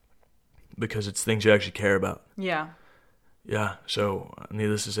 because it's things you actually care about. Yeah. Yeah, so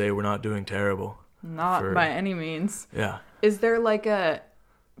needless to say, we're not doing terrible. Not by any means. Yeah. Is there like a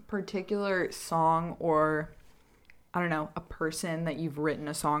particular song or, I don't know, a person that you've written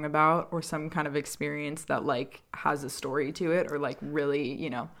a song about, or some kind of experience that like has a story to it, or like really,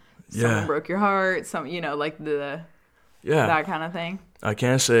 someone broke your heart, like that kind of thing? I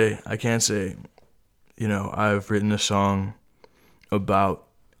can't say, I've written a song about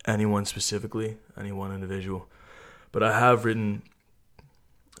anyone specifically, any one individual. But I have written,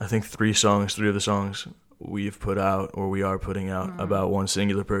 I think, 3 of the songs we've put out, or we are putting out, about one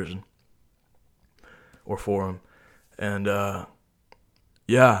singular person or forum. And,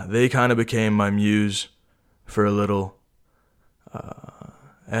 they kind of became my muse for a little.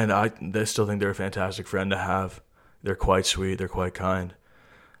 And they still think they're a fantastic friend to have. They're quite sweet. They're quite kind.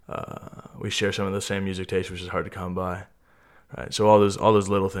 We share some of the same music taste, which is hard to come by. Right. So all those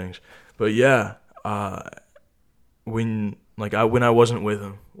little things. But yeah, when I wasn't with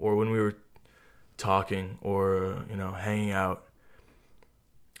him, or when we were talking, or hanging out,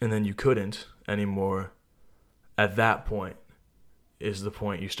 and then you couldn't anymore, at that point is the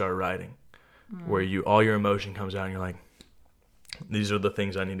point you start writing, where all your emotion comes out and you're like, these are the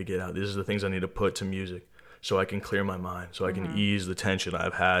things I need to get out. These are the things I need to put to music so I can clear my mind, so I can ease the tension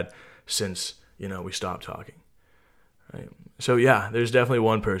I've had since, we stopped talking. Right. So yeah, there's definitely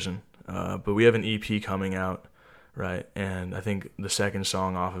one person, but we have an EP coming out, right? And I think the second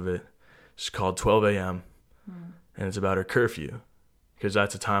song off of it is called 12 a.m. And it's about her curfew, because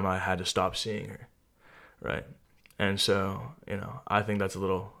that's the time I had to stop seeing her, right? And so, I think that's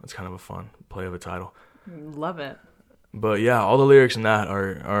kind of a fun play of a title. Love it. But yeah, all the lyrics in that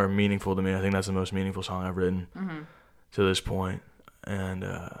are meaningful to me. I think that's the most meaningful song I've written to this point. And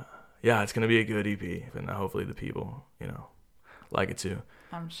yeah, it's going to be a good EP, and hopefully the people, like it too.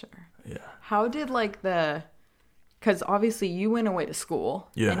 I'm sure. Yeah. How did because obviously you went away to school,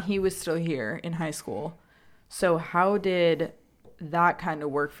 and he was still here in high school. So how did that kind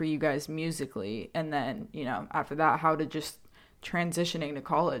of work for you guys musically? And then, after that, how did just transitioning to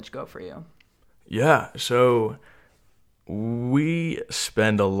college go for you? Yeah, so we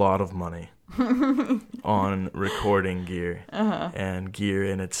spend a lot of money on recording gear and gear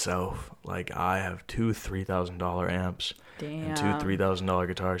in itself. Like, I have two $3,000 amps and two $3,000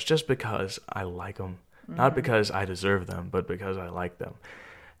 guitars just because I like them. Not because I deserve them, but because I like them.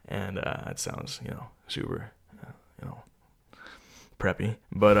 And that sounds, super, preppy.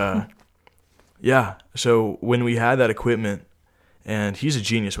 But yeah, so when we had that equipment, and he's a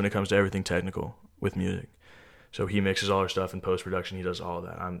genius when it comes to everything technical with music. So he mixes all our stuff in post-production. He does all of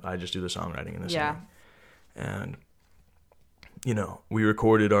that. I just do the songwriting and the singing. And, we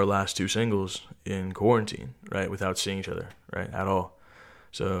recorded our last two singles in quarantine, right, without seeing each other, right, at all.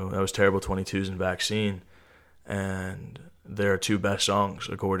 So that was Terrible 22s and Vaccine. And they're our two best songs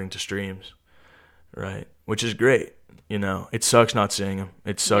according to streams, right, which is great. It sucks not seeing them.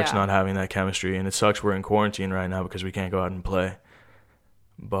 It sucks not having that chemistry. And it sucks we're in quarantine right now because we can't go out and play.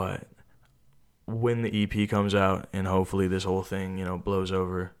 But when the EP comes out and hopefully this whole thing, blows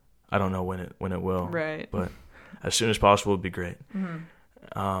over, I don't know when it will. Right. But as soon as possible would be great. We're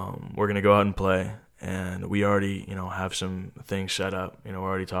going to go out and play, and we already, have some things set up. We're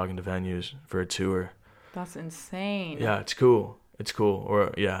already talking to venues for a tour. That's insane. Yeah, it's cool. It's cool.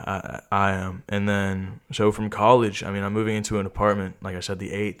 Or yeah, I am. And then, so from college, I'm moving into an apartment, like I said,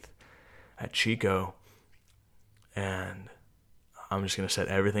 the 8th at Chico, and I'm just going to set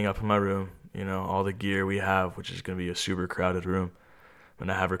everything up in my room. All the gear we have, which is going to be a super crowded room. I'm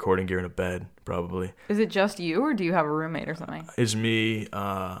going to have recording gear in a bed, probably. Is it just you, or do you have a roommate or something? It's me,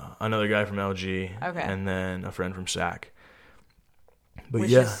 another guy from LG, and then a friend from SAC. But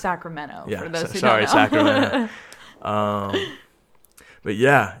which is Sacramento, for those who sorry, don't know. Sacramento. But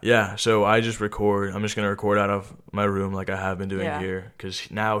yeah. So I just record. I'm just going to record out of my room like I have been doing here. Because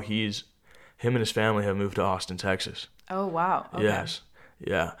now him and his family have moved to Austin, Texas. Oh, wow. Okay. Yes.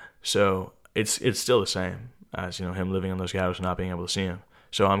 Yeah. So it's still the same as, him living on those couches and not being able to see him.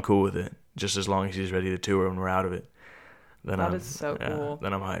 So I'm cool with it. Just as long as he's ready to tour when we're out of it. That is so cool.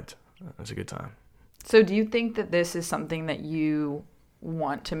 Then I'm hyped. That's a good time. So do you think that this is something that you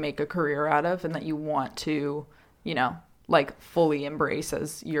want to make a career out of, and that you want to, fully embrace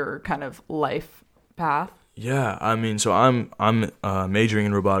as your kind of life path? Yeah. So I'm majoring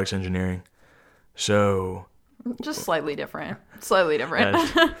in robotics engineering. So just slightly different.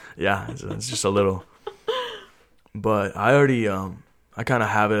 Yeah, it's just a little. But I already, I kind of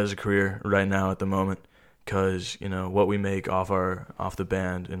have it as a career right now at the moment, because what we make off the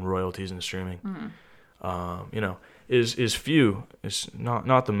band and royalties and streaming, is few. It's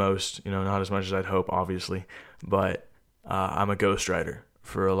not the most, not as much as I'd hope, obviously. But I'm a ghostwriter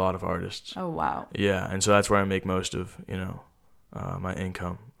for a lot of artists. Oh wow. Yeah, and so that's where I make most of my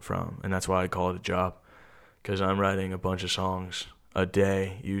income from, and that's why I call it a job. Because I'm writing a bunch of songs a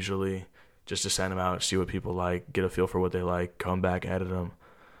day, usually, just to send them out, see what people like, get a feel for what they like, come back, edit them,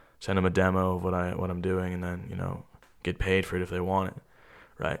 send them a demo of what I'm doing, and then, get paid for it if they want it,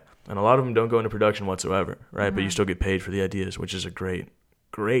 right? And a lot of them don't go into production whatsoever, right? But you still get paid for the ideas, which is a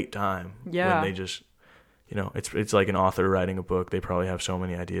great time. Yeah. When they just, it's like an author writing a book. They probably have so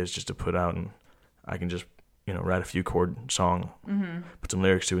many ideas just to put out, and I can just, write a few chord song, put some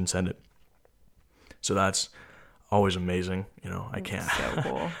lyrics to it and send it. So that's always amazing. I can't so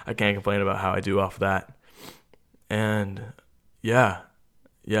cool. I can't complain about how I do off that. And yeah,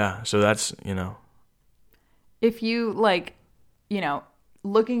 yeah, so that's, you know, If you like,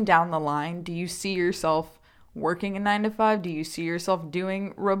 looking down the line, do you see yourself working a 9 to 5? Do you see yourself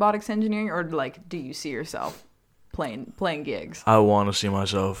doing robotics engineering, or like, do you see yourself playing gigs? I want to see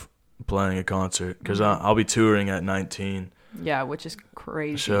myself playing a concert because I'll be touring at 19. Yeah, which is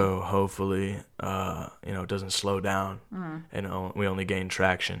crazy. So hopefully, it doesn't slow down, and we only gain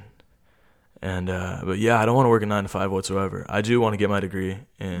traction. And but yeah, I don't want to work a 9 to 5 whatsoever. I do want to get my degree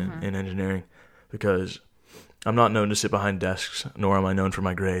in engineering because I'm not known to sit behind desks, nor am I known for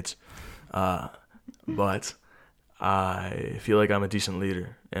my grades. But I feel like I'm a decent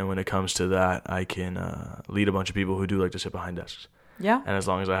leader, and when it comes to that, I can lead a bunch of people who do like to sit behind desks. Yeah. And as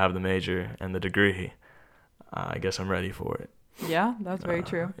long as I have the major and the degree, I guess I'm ready for it. Yeah, that's very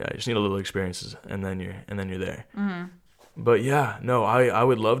true. Yeah, you just need a little experiences, and then you're there. Mm-hmm. But yeah, no, I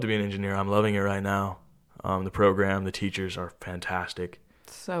would love to be an engineer. I'm loving it right now. The program, the teachers are fantastic.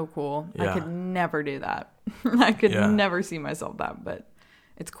 So cool. Yeah. I could never do that. I could never see myself that, but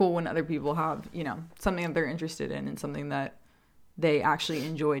it's cool when other people have, something that they're interested in and something that they actually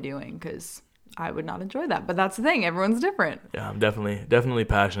enjoy doing, because I would not enjoy that. But that's the thing. Everyone's different. Yeah, I'm definitely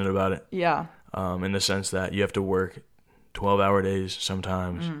passionate about it. Yeah. In the sense that you have to work 12-hour days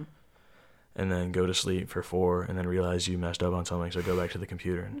sometimes, and then go to sleep for 4, and then realize you messed up on something, so go back to the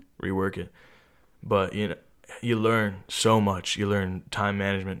computer and rework it. But, you learn so much. You learn time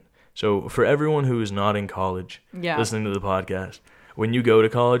management. So for everyone who is not in college, listening to the podcast, when you go to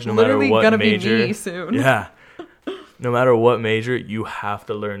college, no matter what gonna major, be me soon. Yeah, no matter what major, you have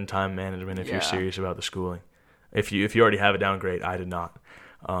to learn time management if you're serious about the schooling. If you already have it down, great. I did not.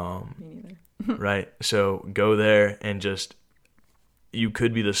 Me neither. Right. So go there and you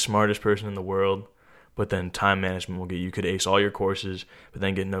could be the smartest person in the world, but then time management you could ace all your courses, but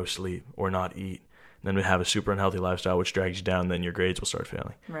then get no sleep or not eat. Then we have a super unhealthy lifestyle, which drags you down. Then your grades will start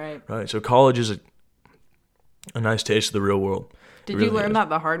failing. Right. Right. So college is a nice taste of the real world. Did you learn that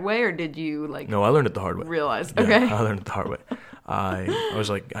the hard way, or did you No, I learned it the hard way. Realize? Yeah, okay. I learned it the hard way. I was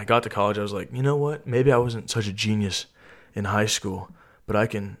like, I got to college. I was like, you know what? Maybe I wasn't such a genius in high school, but I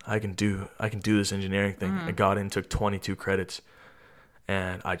can do this engineering thing. I got in, took 22 credits,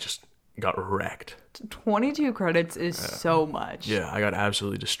 and I just got wrecked. 22 credits is so much. Yeah, I got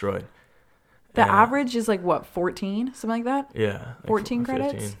absolutely destroyed. The average is like what, 14, something like that? Yeah. Like 14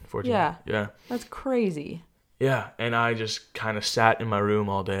 credits? 15, 14. Yeah. Yeah. That's crazy. Yeah, and I just kind of sat in my room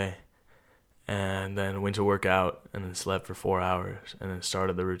all day, and then went to work out, and then slept for 4 hours, and then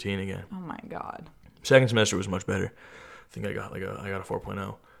started the routine again. Oh my god. Second semester was much better. I think I got a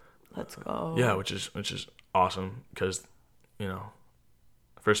 4.0. Let's go. Yeah, which is awesome because,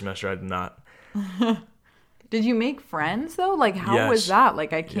 first semester I did not. Did you make friends though? Like how was that?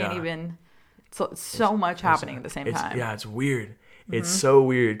 Like I can't even. So much happening at the same time. Yeah, it's weird. It's so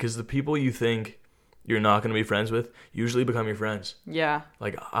weird because the people you think you're not going to be friends with usually become your friends. Yeah.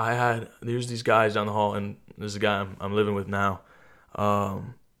 Like there's these guys down the hall, and there's a guy I'm living with now.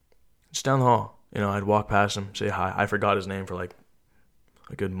 Just down the hall. I'd walk past him, say hi. I forgot his name for like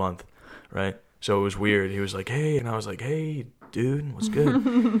a good month, right? So it was weird. He was like, hey, and I was like, hey, dude, what's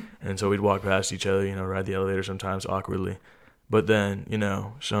good? And so we'd walk past each other, ride the elevator sometimes awkwardly. But then,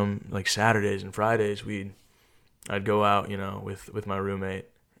 some like Saturdays and Fridays, I'd go out, with my roommate,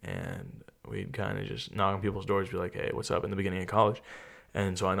 and we'd kind of just knock on people's doors, be like, hey, what's up, in the beginning of college.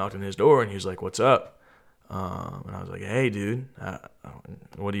 And so I knocked on his door, and he was like, what's up? And I was like, hey, dude,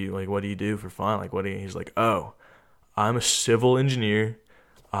 what do you do for fun? Like, he's like, oh, I'm a civil engineer.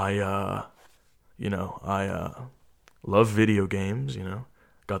 I love video games,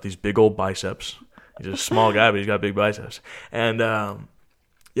 got these big old biceps. He's a small guy, but he's got big biceps. And and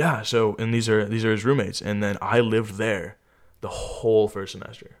these are his roommates. And then I lived there the whole first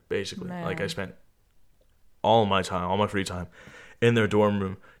semester, basically. Man. Like I spent all my free time in their dorm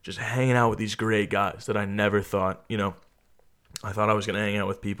room, just hanging out with these great guys that I never thought, I thought I was gonna hang out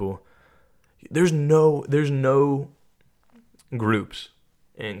with people. There's no groups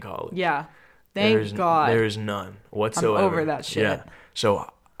in college. Yeah. Thank God. There is none whatsoever. I'm over that shit. Yeah.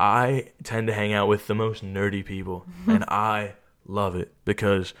 So I tend to hang out with the most nerdy people, and I love it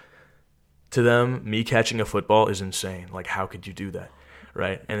because to them, me catching a football is insane. Like, how could you do that?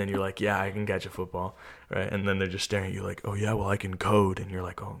 Right? And then you're like, yeah, I can catch a football. Right? And then they're just staring at you like, oh, yeah, well, I can code. And you're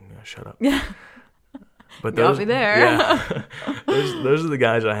like, oh, yeah, shut up. Yeah. But Got me there. Yeah, those are the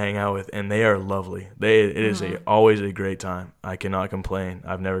guys I hang out with, and they are lovely. It is always a great time. I cannot complain.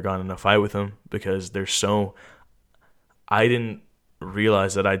 I've never gotten in a fight with them because they're so. I didn't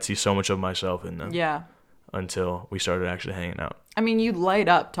realize that I'd see so much of myself in them. Yeah. until we started actually hanging out. I mean, you light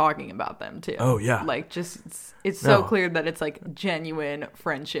up talking about them too. Oh, yeah. Like, just it's so No. clear that it's like genuine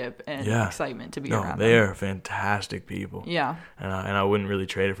friendship and Yeah. excitement to be No, around they them. are fantastic people. Yeah. And I wouldn't really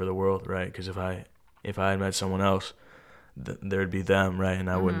trade it for the world, right? Because if I had met someone else, there'd be them, right? And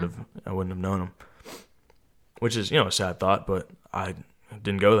I wouldn't have known them. Which is, a sad thought, but I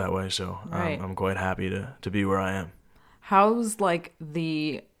didn't go that way, so Right. I'm quite happy to be where I am. How's like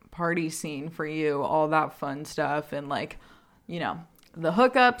the party scene for you? All that fun stuff and like, the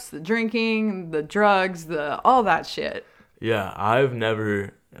hookups, the drinking, the drugs, all that shit. Yeah, I've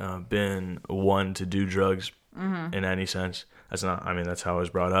never been one to do drugs in any sense. That's how I was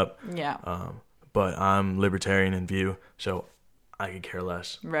brought up. Yeah. But I'm libertarian in view, so I could care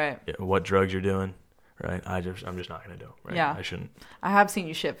less Right. what drugs you're doing, right? I'm just not gonna do it, right? Yeah. I shouldn't. I have seen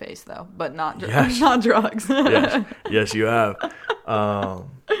you shit faced though, but not Yes. not drugs. Yes, you have.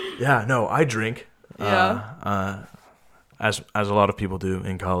 Yeah, no, I drink. Yeah. As a lot of people do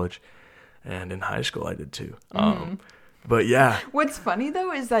in college, and in high school I did too. But yeah, What's funny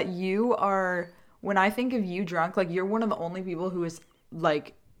though is that you are, when I think of you drunk, like you're one of the only people who is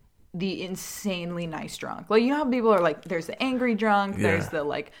like the insanely nice drunk. Like, you know how people are like, there's the angry drunk, there's the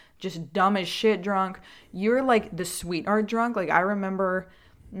like just dumb as shit drunk. You're like the sweetheart drunk. Like, I remember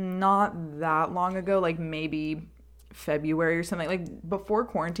not that long ago, like maybe February or something, like before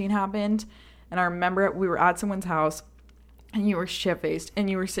quarantine happened. And I remember we were at someone's house and you were shit-faced and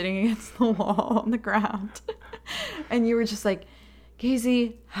you were sitting against the wall on the ground. And you were just like,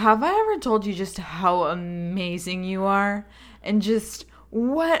 Casey, have I ever told you just how amazing you are? And just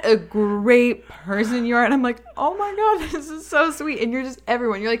what a great person you are. And I'm like, oh my God, this is so sweet. And you're just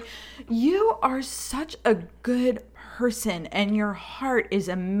everyone. You're like, you are such a good person and your heart is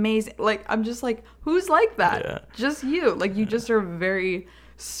amazing. Like, I'm just like, who's like that? Yeah. Just you. Like, you just are very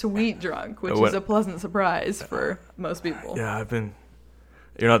sweet drunk, which is a pleasant surprise for most people. yeah,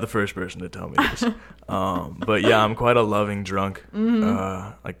 you're not the first person to tell me this. But yeah, I'm quite a loving drunk,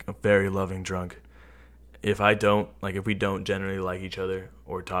 like a very loving drunk. If we don't generally like each other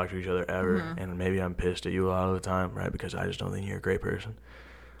or talk to each other ever, and maybe I'm pissed at you a lot of the time, right? Because I just don't think you're a great person.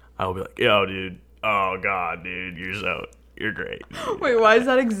 I will be like, yo, dude, oh God, dude, you're great. Wait, why is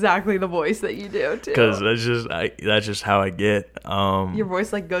that exactly the voice that you do too? Because that's just how I get. Your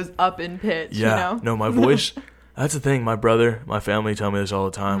voice like goes up in pitch, Yeah, you know? no, my voice. That's the thing. My brother, my family tell me this all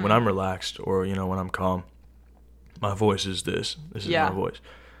the time. When I'm relaxed or when I'm calm, my voice is this. This is my voice.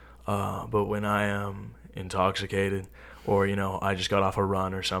 But when I am intoxicated, or I just got off a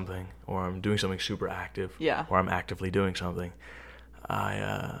run or something, or I'm doing something super active, or I'm actively doing something,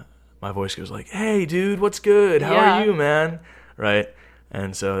 my voice goes like, "Hey, dude, what's good? How are you, man?" Right?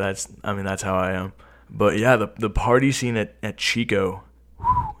 And so that's how I am. But yeah, the party scene at Chico,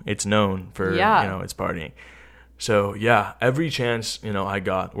 it's known for its partying. So yeah, every chance I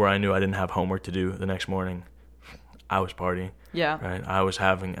got where I knew I didn't have homework to do the next morning, I was partying. Yeah. Right. I was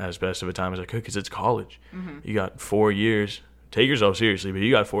having as best of a time as I could because it's college. You got 4 years. Take yourself seriously, but you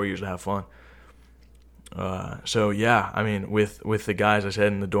got 4 years to have fun. So yeah, I mean, with the guys, I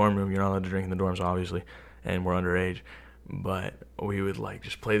said in the dorm room, you're not allowed to drink in the dorms, obviously, and we're underage. But we would like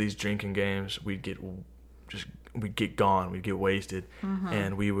just play these drinking games. We'd get gone. We'd get wasted,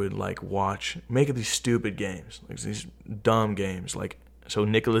 and we would like make these stupid games, like these dumb games. Like, so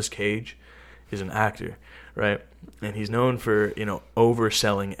Nicolas Cage is an actor, right? And he's known for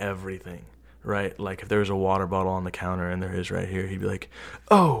overselling everything, right? Like if there was a water bottle on the counter, and there is right here, he'd be like,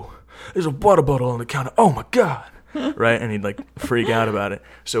 "Oh, there's a water bottle on the counter. Oh my God." Right? And he'd like freak out about it.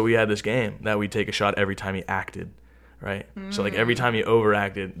 So we had this game that we'd take a shot every time he acted, right? So like every time he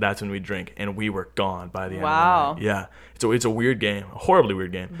overacted, that's when we'd drink, and we were gone by the end of the night. Yeah. It's a weird game, a horribly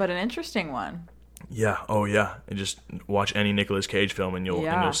weird game. But an interesting one. Yeah. Oh yeah. And just watch any Nicolas Cage film and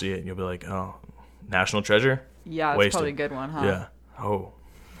you'll see it, and you'll be like, "Oh, National Treasure?" Yeah, that's Wasted. probably a good one, huh? Yeah. Oh.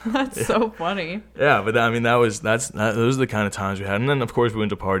 That's so funny. Yeah, but those are the kind of times we had. And then of course we went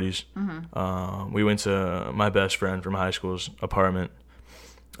to parties. We went to my best friend from high school's apartment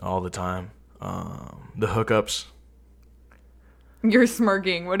all the time. The hookups. You're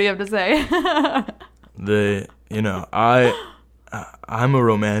smirking. What do you have to say? I'm a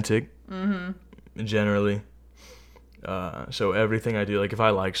romantic, generally. So everything I do, like if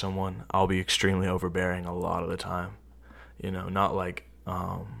I like someone, I'll be extremely overbearing a lot of the time. Not like,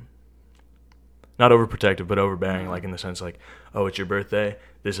 not overprotective, but overbearing, like in the sense like, "Oh, it's your birthday,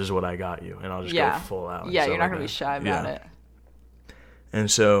 this is what I got you," and I'll just go full out. Yeah, you're not gonna be shy about it. And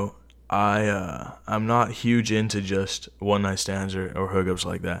so I'm not huge into just one night stands or hookups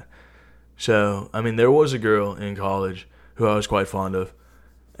like that. So I mean, there was a girl in college who I was quite fond of,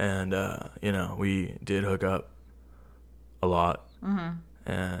 And, we did hook up a lot.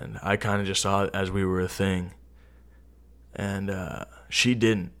 And I kind of just saw it as we were a thing. And she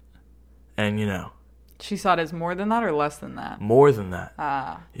didn't. And, She saw it as more than that or less than that? more than that.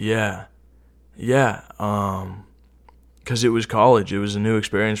 Yeah. Yeah. 'Cause it was college. It was a new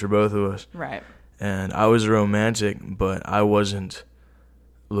experience for both of us. Right. And I was a romantic, but I wasn't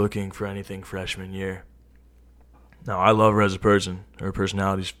looking for anything freshman year. Now, I love her as a person. Her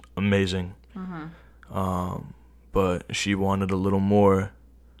personality's amazing. But she wanted a little more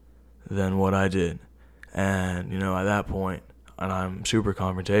than what I did. And, at that point, and I'm super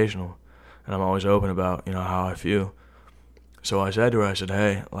confrontational, and I'm always open about, how I feel. So I said to her,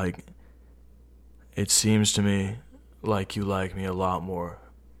 hey, like, it seems to me like you like me a lot more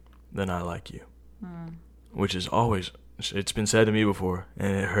than I like you. Which is always, it's been said to me before,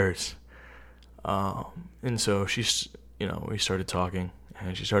 and it hurts. And so she's, we started talking,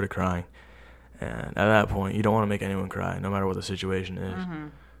 and she started crying. And at that point, you don't want to make anyone cry, no matter what the situation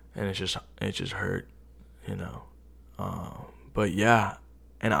is. And it just hurt, But yeah,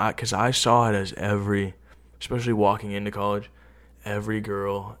 and because I saw it as especially walking into college, every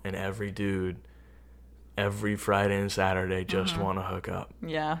girl and every dude, every Friday and Saturday just want to hook up.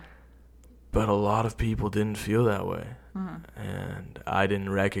 Yeah. But a lot of people didn't feel that way. And I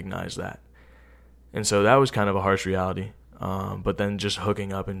didn't recognize that. And so that was kind of a harsh reality. But then just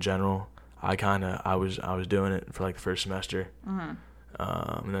hooking up in general, I was doing it for like the first semester. And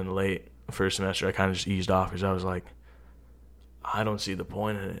then late first semester, I kind of just eased off because I was like, I don't see the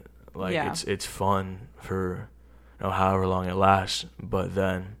point in it. Like, it's fun for however long it lasts. But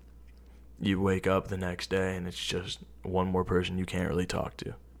then you wake up the next day and it's just one more person you can't really talk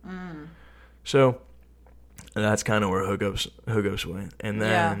to. So that's kind of where hookups went. And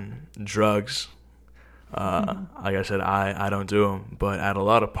then drugs. Like I said, I don't do them, but at a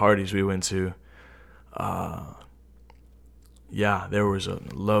lot of parties we went to, there was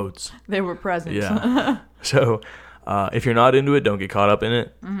loads. They were present. Yeah. So if you're not into it, don't get caught up in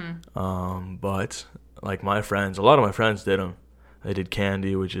it. But like a lot of my friends did them. They did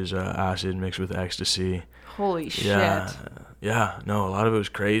candy, which is acid mixed with ecstasy. Holy shit. Yeah. No, a lot of it was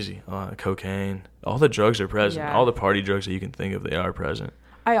crazy. Cocaine. All the drugs are present. Yeah. All the party drugs that you can think of, they are present.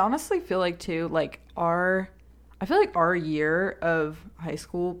 I honestly feel like too, I feel like our year of high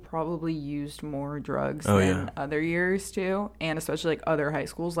school probably used more drugs than other years too, and especially like other high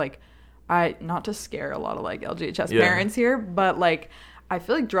schools. Like, not to scare a lot of like LGHS parents here, but like I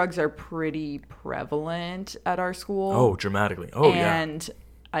feel like drugs are pretty prevalent at our school. Oh, dramatically. Oh, and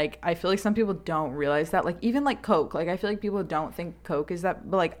like I feel like some people don't realize that. Like even like Coke. Like I feel like people don't think Coke is that,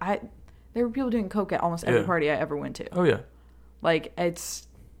 but like there were people doing Coke at almost every party I ever went to. Oh yeah. Like it's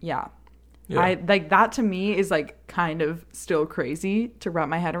I like that to me is like kind of still crazy to wrap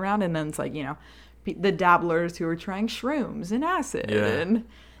my head around. And then it's like, the dabblers who are trying shrooms and acid and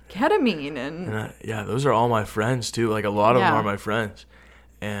ketamine and those are all my friends too. Like a lot of them are my friends.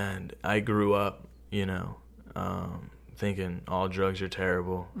 And I grew up, thinking all drugs are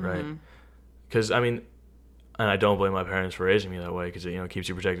terrible, right? Because and I don't blame my parents for raising me that way, because it keeps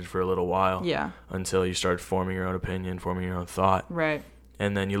you protected for a little while, until you start forming your own opinion, forming your own thought, right?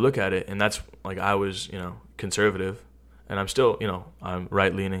 And then you look at it, and that's like I was, conservative, and I'm still, I'm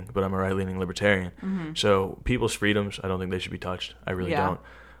right leaning, but I'm a right leaning libertarian. So people's freedoms, I don't think they should be touched. I really don't.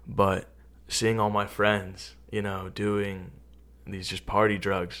 But seeing all my friends, doing these just party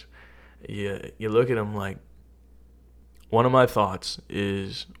drugs, you look at them like. One of my thoughts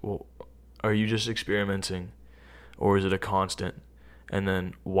is, well, are you just experimenting, or is it a constant? And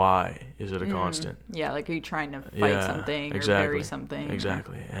then why is it a constant? Yeah, like are you trying to fight something or bury something?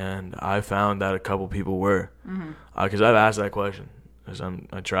 Exactly. And I found that a couple people were, because I've asked that question. Because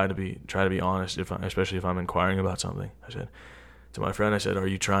I try to be honest, especially if I'm inquiring about something. I said to my friend, are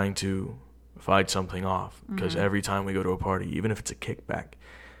you trying to fight something off? Because every time we go to a party, even if it's a kickback,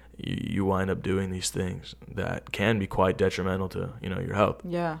 you wind up doing these things that can be quite detrimental to your health.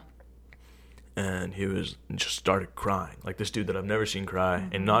 Yeah. And he just started crying, like this dude that I've never seen cry,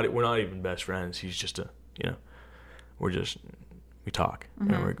 and we're not even best friends. He's just we talk,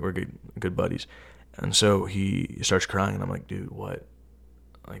 and we're good buddies. And so he starts crying, and I'm like, dude, what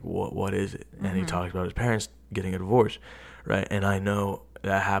is it? And he talks about his parents getting a divorce, right? And I know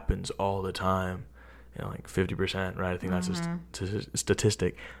that happens all the time. Like 50%, right? I think that's a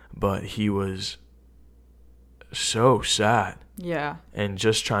statistic. But he was so sad. Yeah. And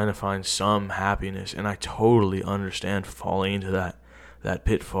just trying to find some happiness. And I totally understand falling into that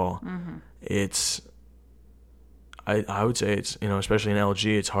pitfall. It's, I would say it's, especially in LG,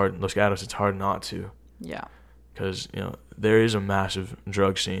 it's hard. Los Gatos, it's hard not to. Yeah. because there is a massive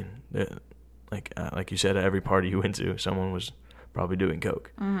drug scene. Like you said, at every party you went to, someone was probably doing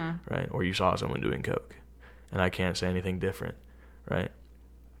coke, right? Or you saw someone doing coke, and I can't say anything different, right?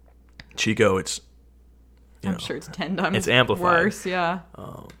 Chico, I'm sure it's 10 times it's amplified. worse, yeah.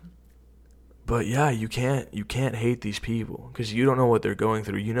 But yeah, you can't hate these people because you don't know what they're going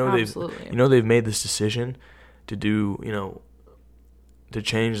through. Absolutely. They've made this decision to do, to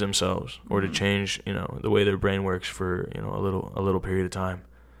change themselves or to change, the way their brain works for, a little period of time.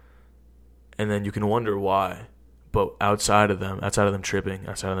 And then you can wonder why. But outside of them tripping,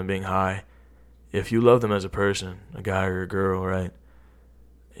 outside of them being high, if you love them as a person, a guy or a girl, right,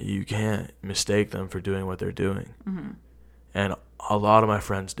 you can't mistake them for doing what they're doing. And a lot of my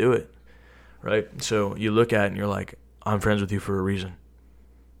friends do it, right? So you look at it and you're like, I'm friends with you for a reason.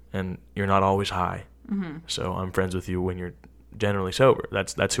 And you're not always high. So I'm friends with you when you're generally sober.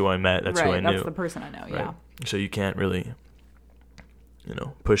 That's who I met. That's who I knew. That's the person I know, right? yeah. So you can't really,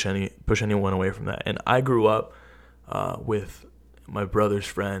 push anyone away from that. And I grew up with my brother's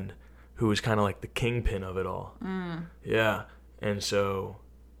friend who was kind of like the kingpin of it all. Yeah. And so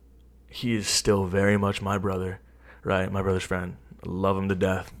he is still very much my brother, right? My brother's friend. I love him to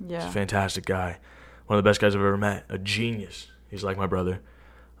death. Yeah. He's a fantastic guy. One of the best guys I've ever met. A genius. He's like my brother.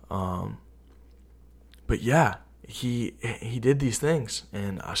 But yeah, he did these things,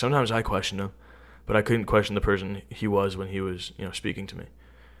 and sometimes I questioned him, but I couldn't question the person he was when he was, speaking to me.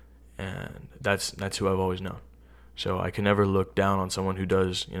 And that's who I've always known. So I can never look down on someone who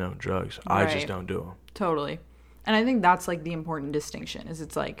does, drugs. Right. I just don't do them. Totally. And I think that's like the important distinction is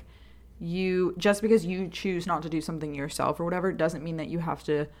it's like just because you choose not to do something yourself or whatever doesn't mean that you have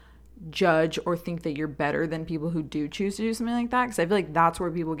to judge or think that you're better than people who do choose to do something like that. Because I feel like that's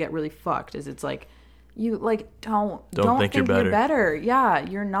where people get really fucked is it's like you like don't think you're better. Yeah,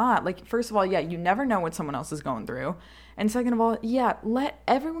 you're not. Like, first of all, yeah, you never know what someone else is going through. And second of all, yeah, let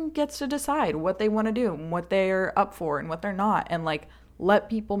everyone gets to decide what they want to do and what they're up for and what they're not. And like let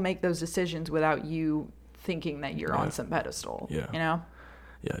people make those decisions without you thinking that you're on some pedestal. Yeah.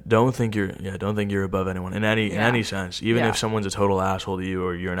 Yeah, don't think you're above anyone in any sense. Even if someone's a total asshole to you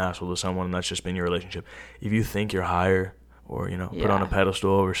or you're an asshole to someone and that's just been your relationship. If you think you're higher or, put on a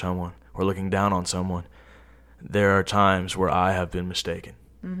pedestal over someone or looking down on someone, there are times where I have been mistaken.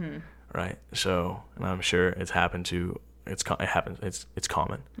 Right? So, and I'm sure it's happened to it happens. It's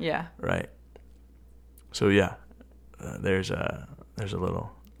common. Yeah. Right? So yeah, there's a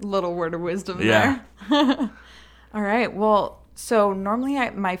little word of wisdom there. All right. Well, so normally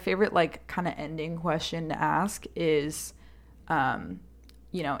my favorite like kind of ending question to ask is,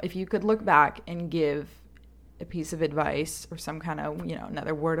 if you could look back and give a piece of advice or some kind of,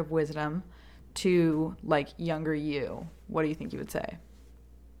 another word of wisdom to like younger you, what do you think you would say?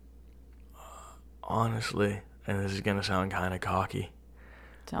 Honestly, and this is going to sound kind of cocky.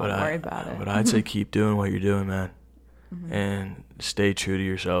 Don't worry about it. But I'd say keep doing what you're doing, man. And stay true to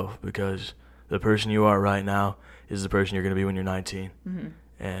yourself because the person you are right now is the person you're going to be when you're 19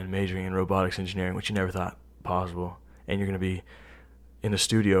 and majoring in robotics engineering, which you never thought possible. And you're going to be in a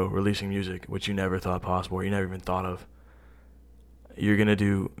studio releasing music, which you never thought possible or you never even thought of. You're going to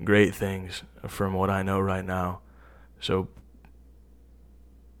do great things from what I know right now. So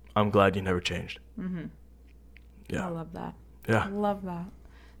I'm glad you never changed. Yeah. I love that. Yeah. I love that.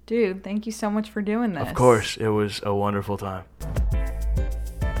 Dude, thank you so much for doing this. Of course. It was a wonderful time.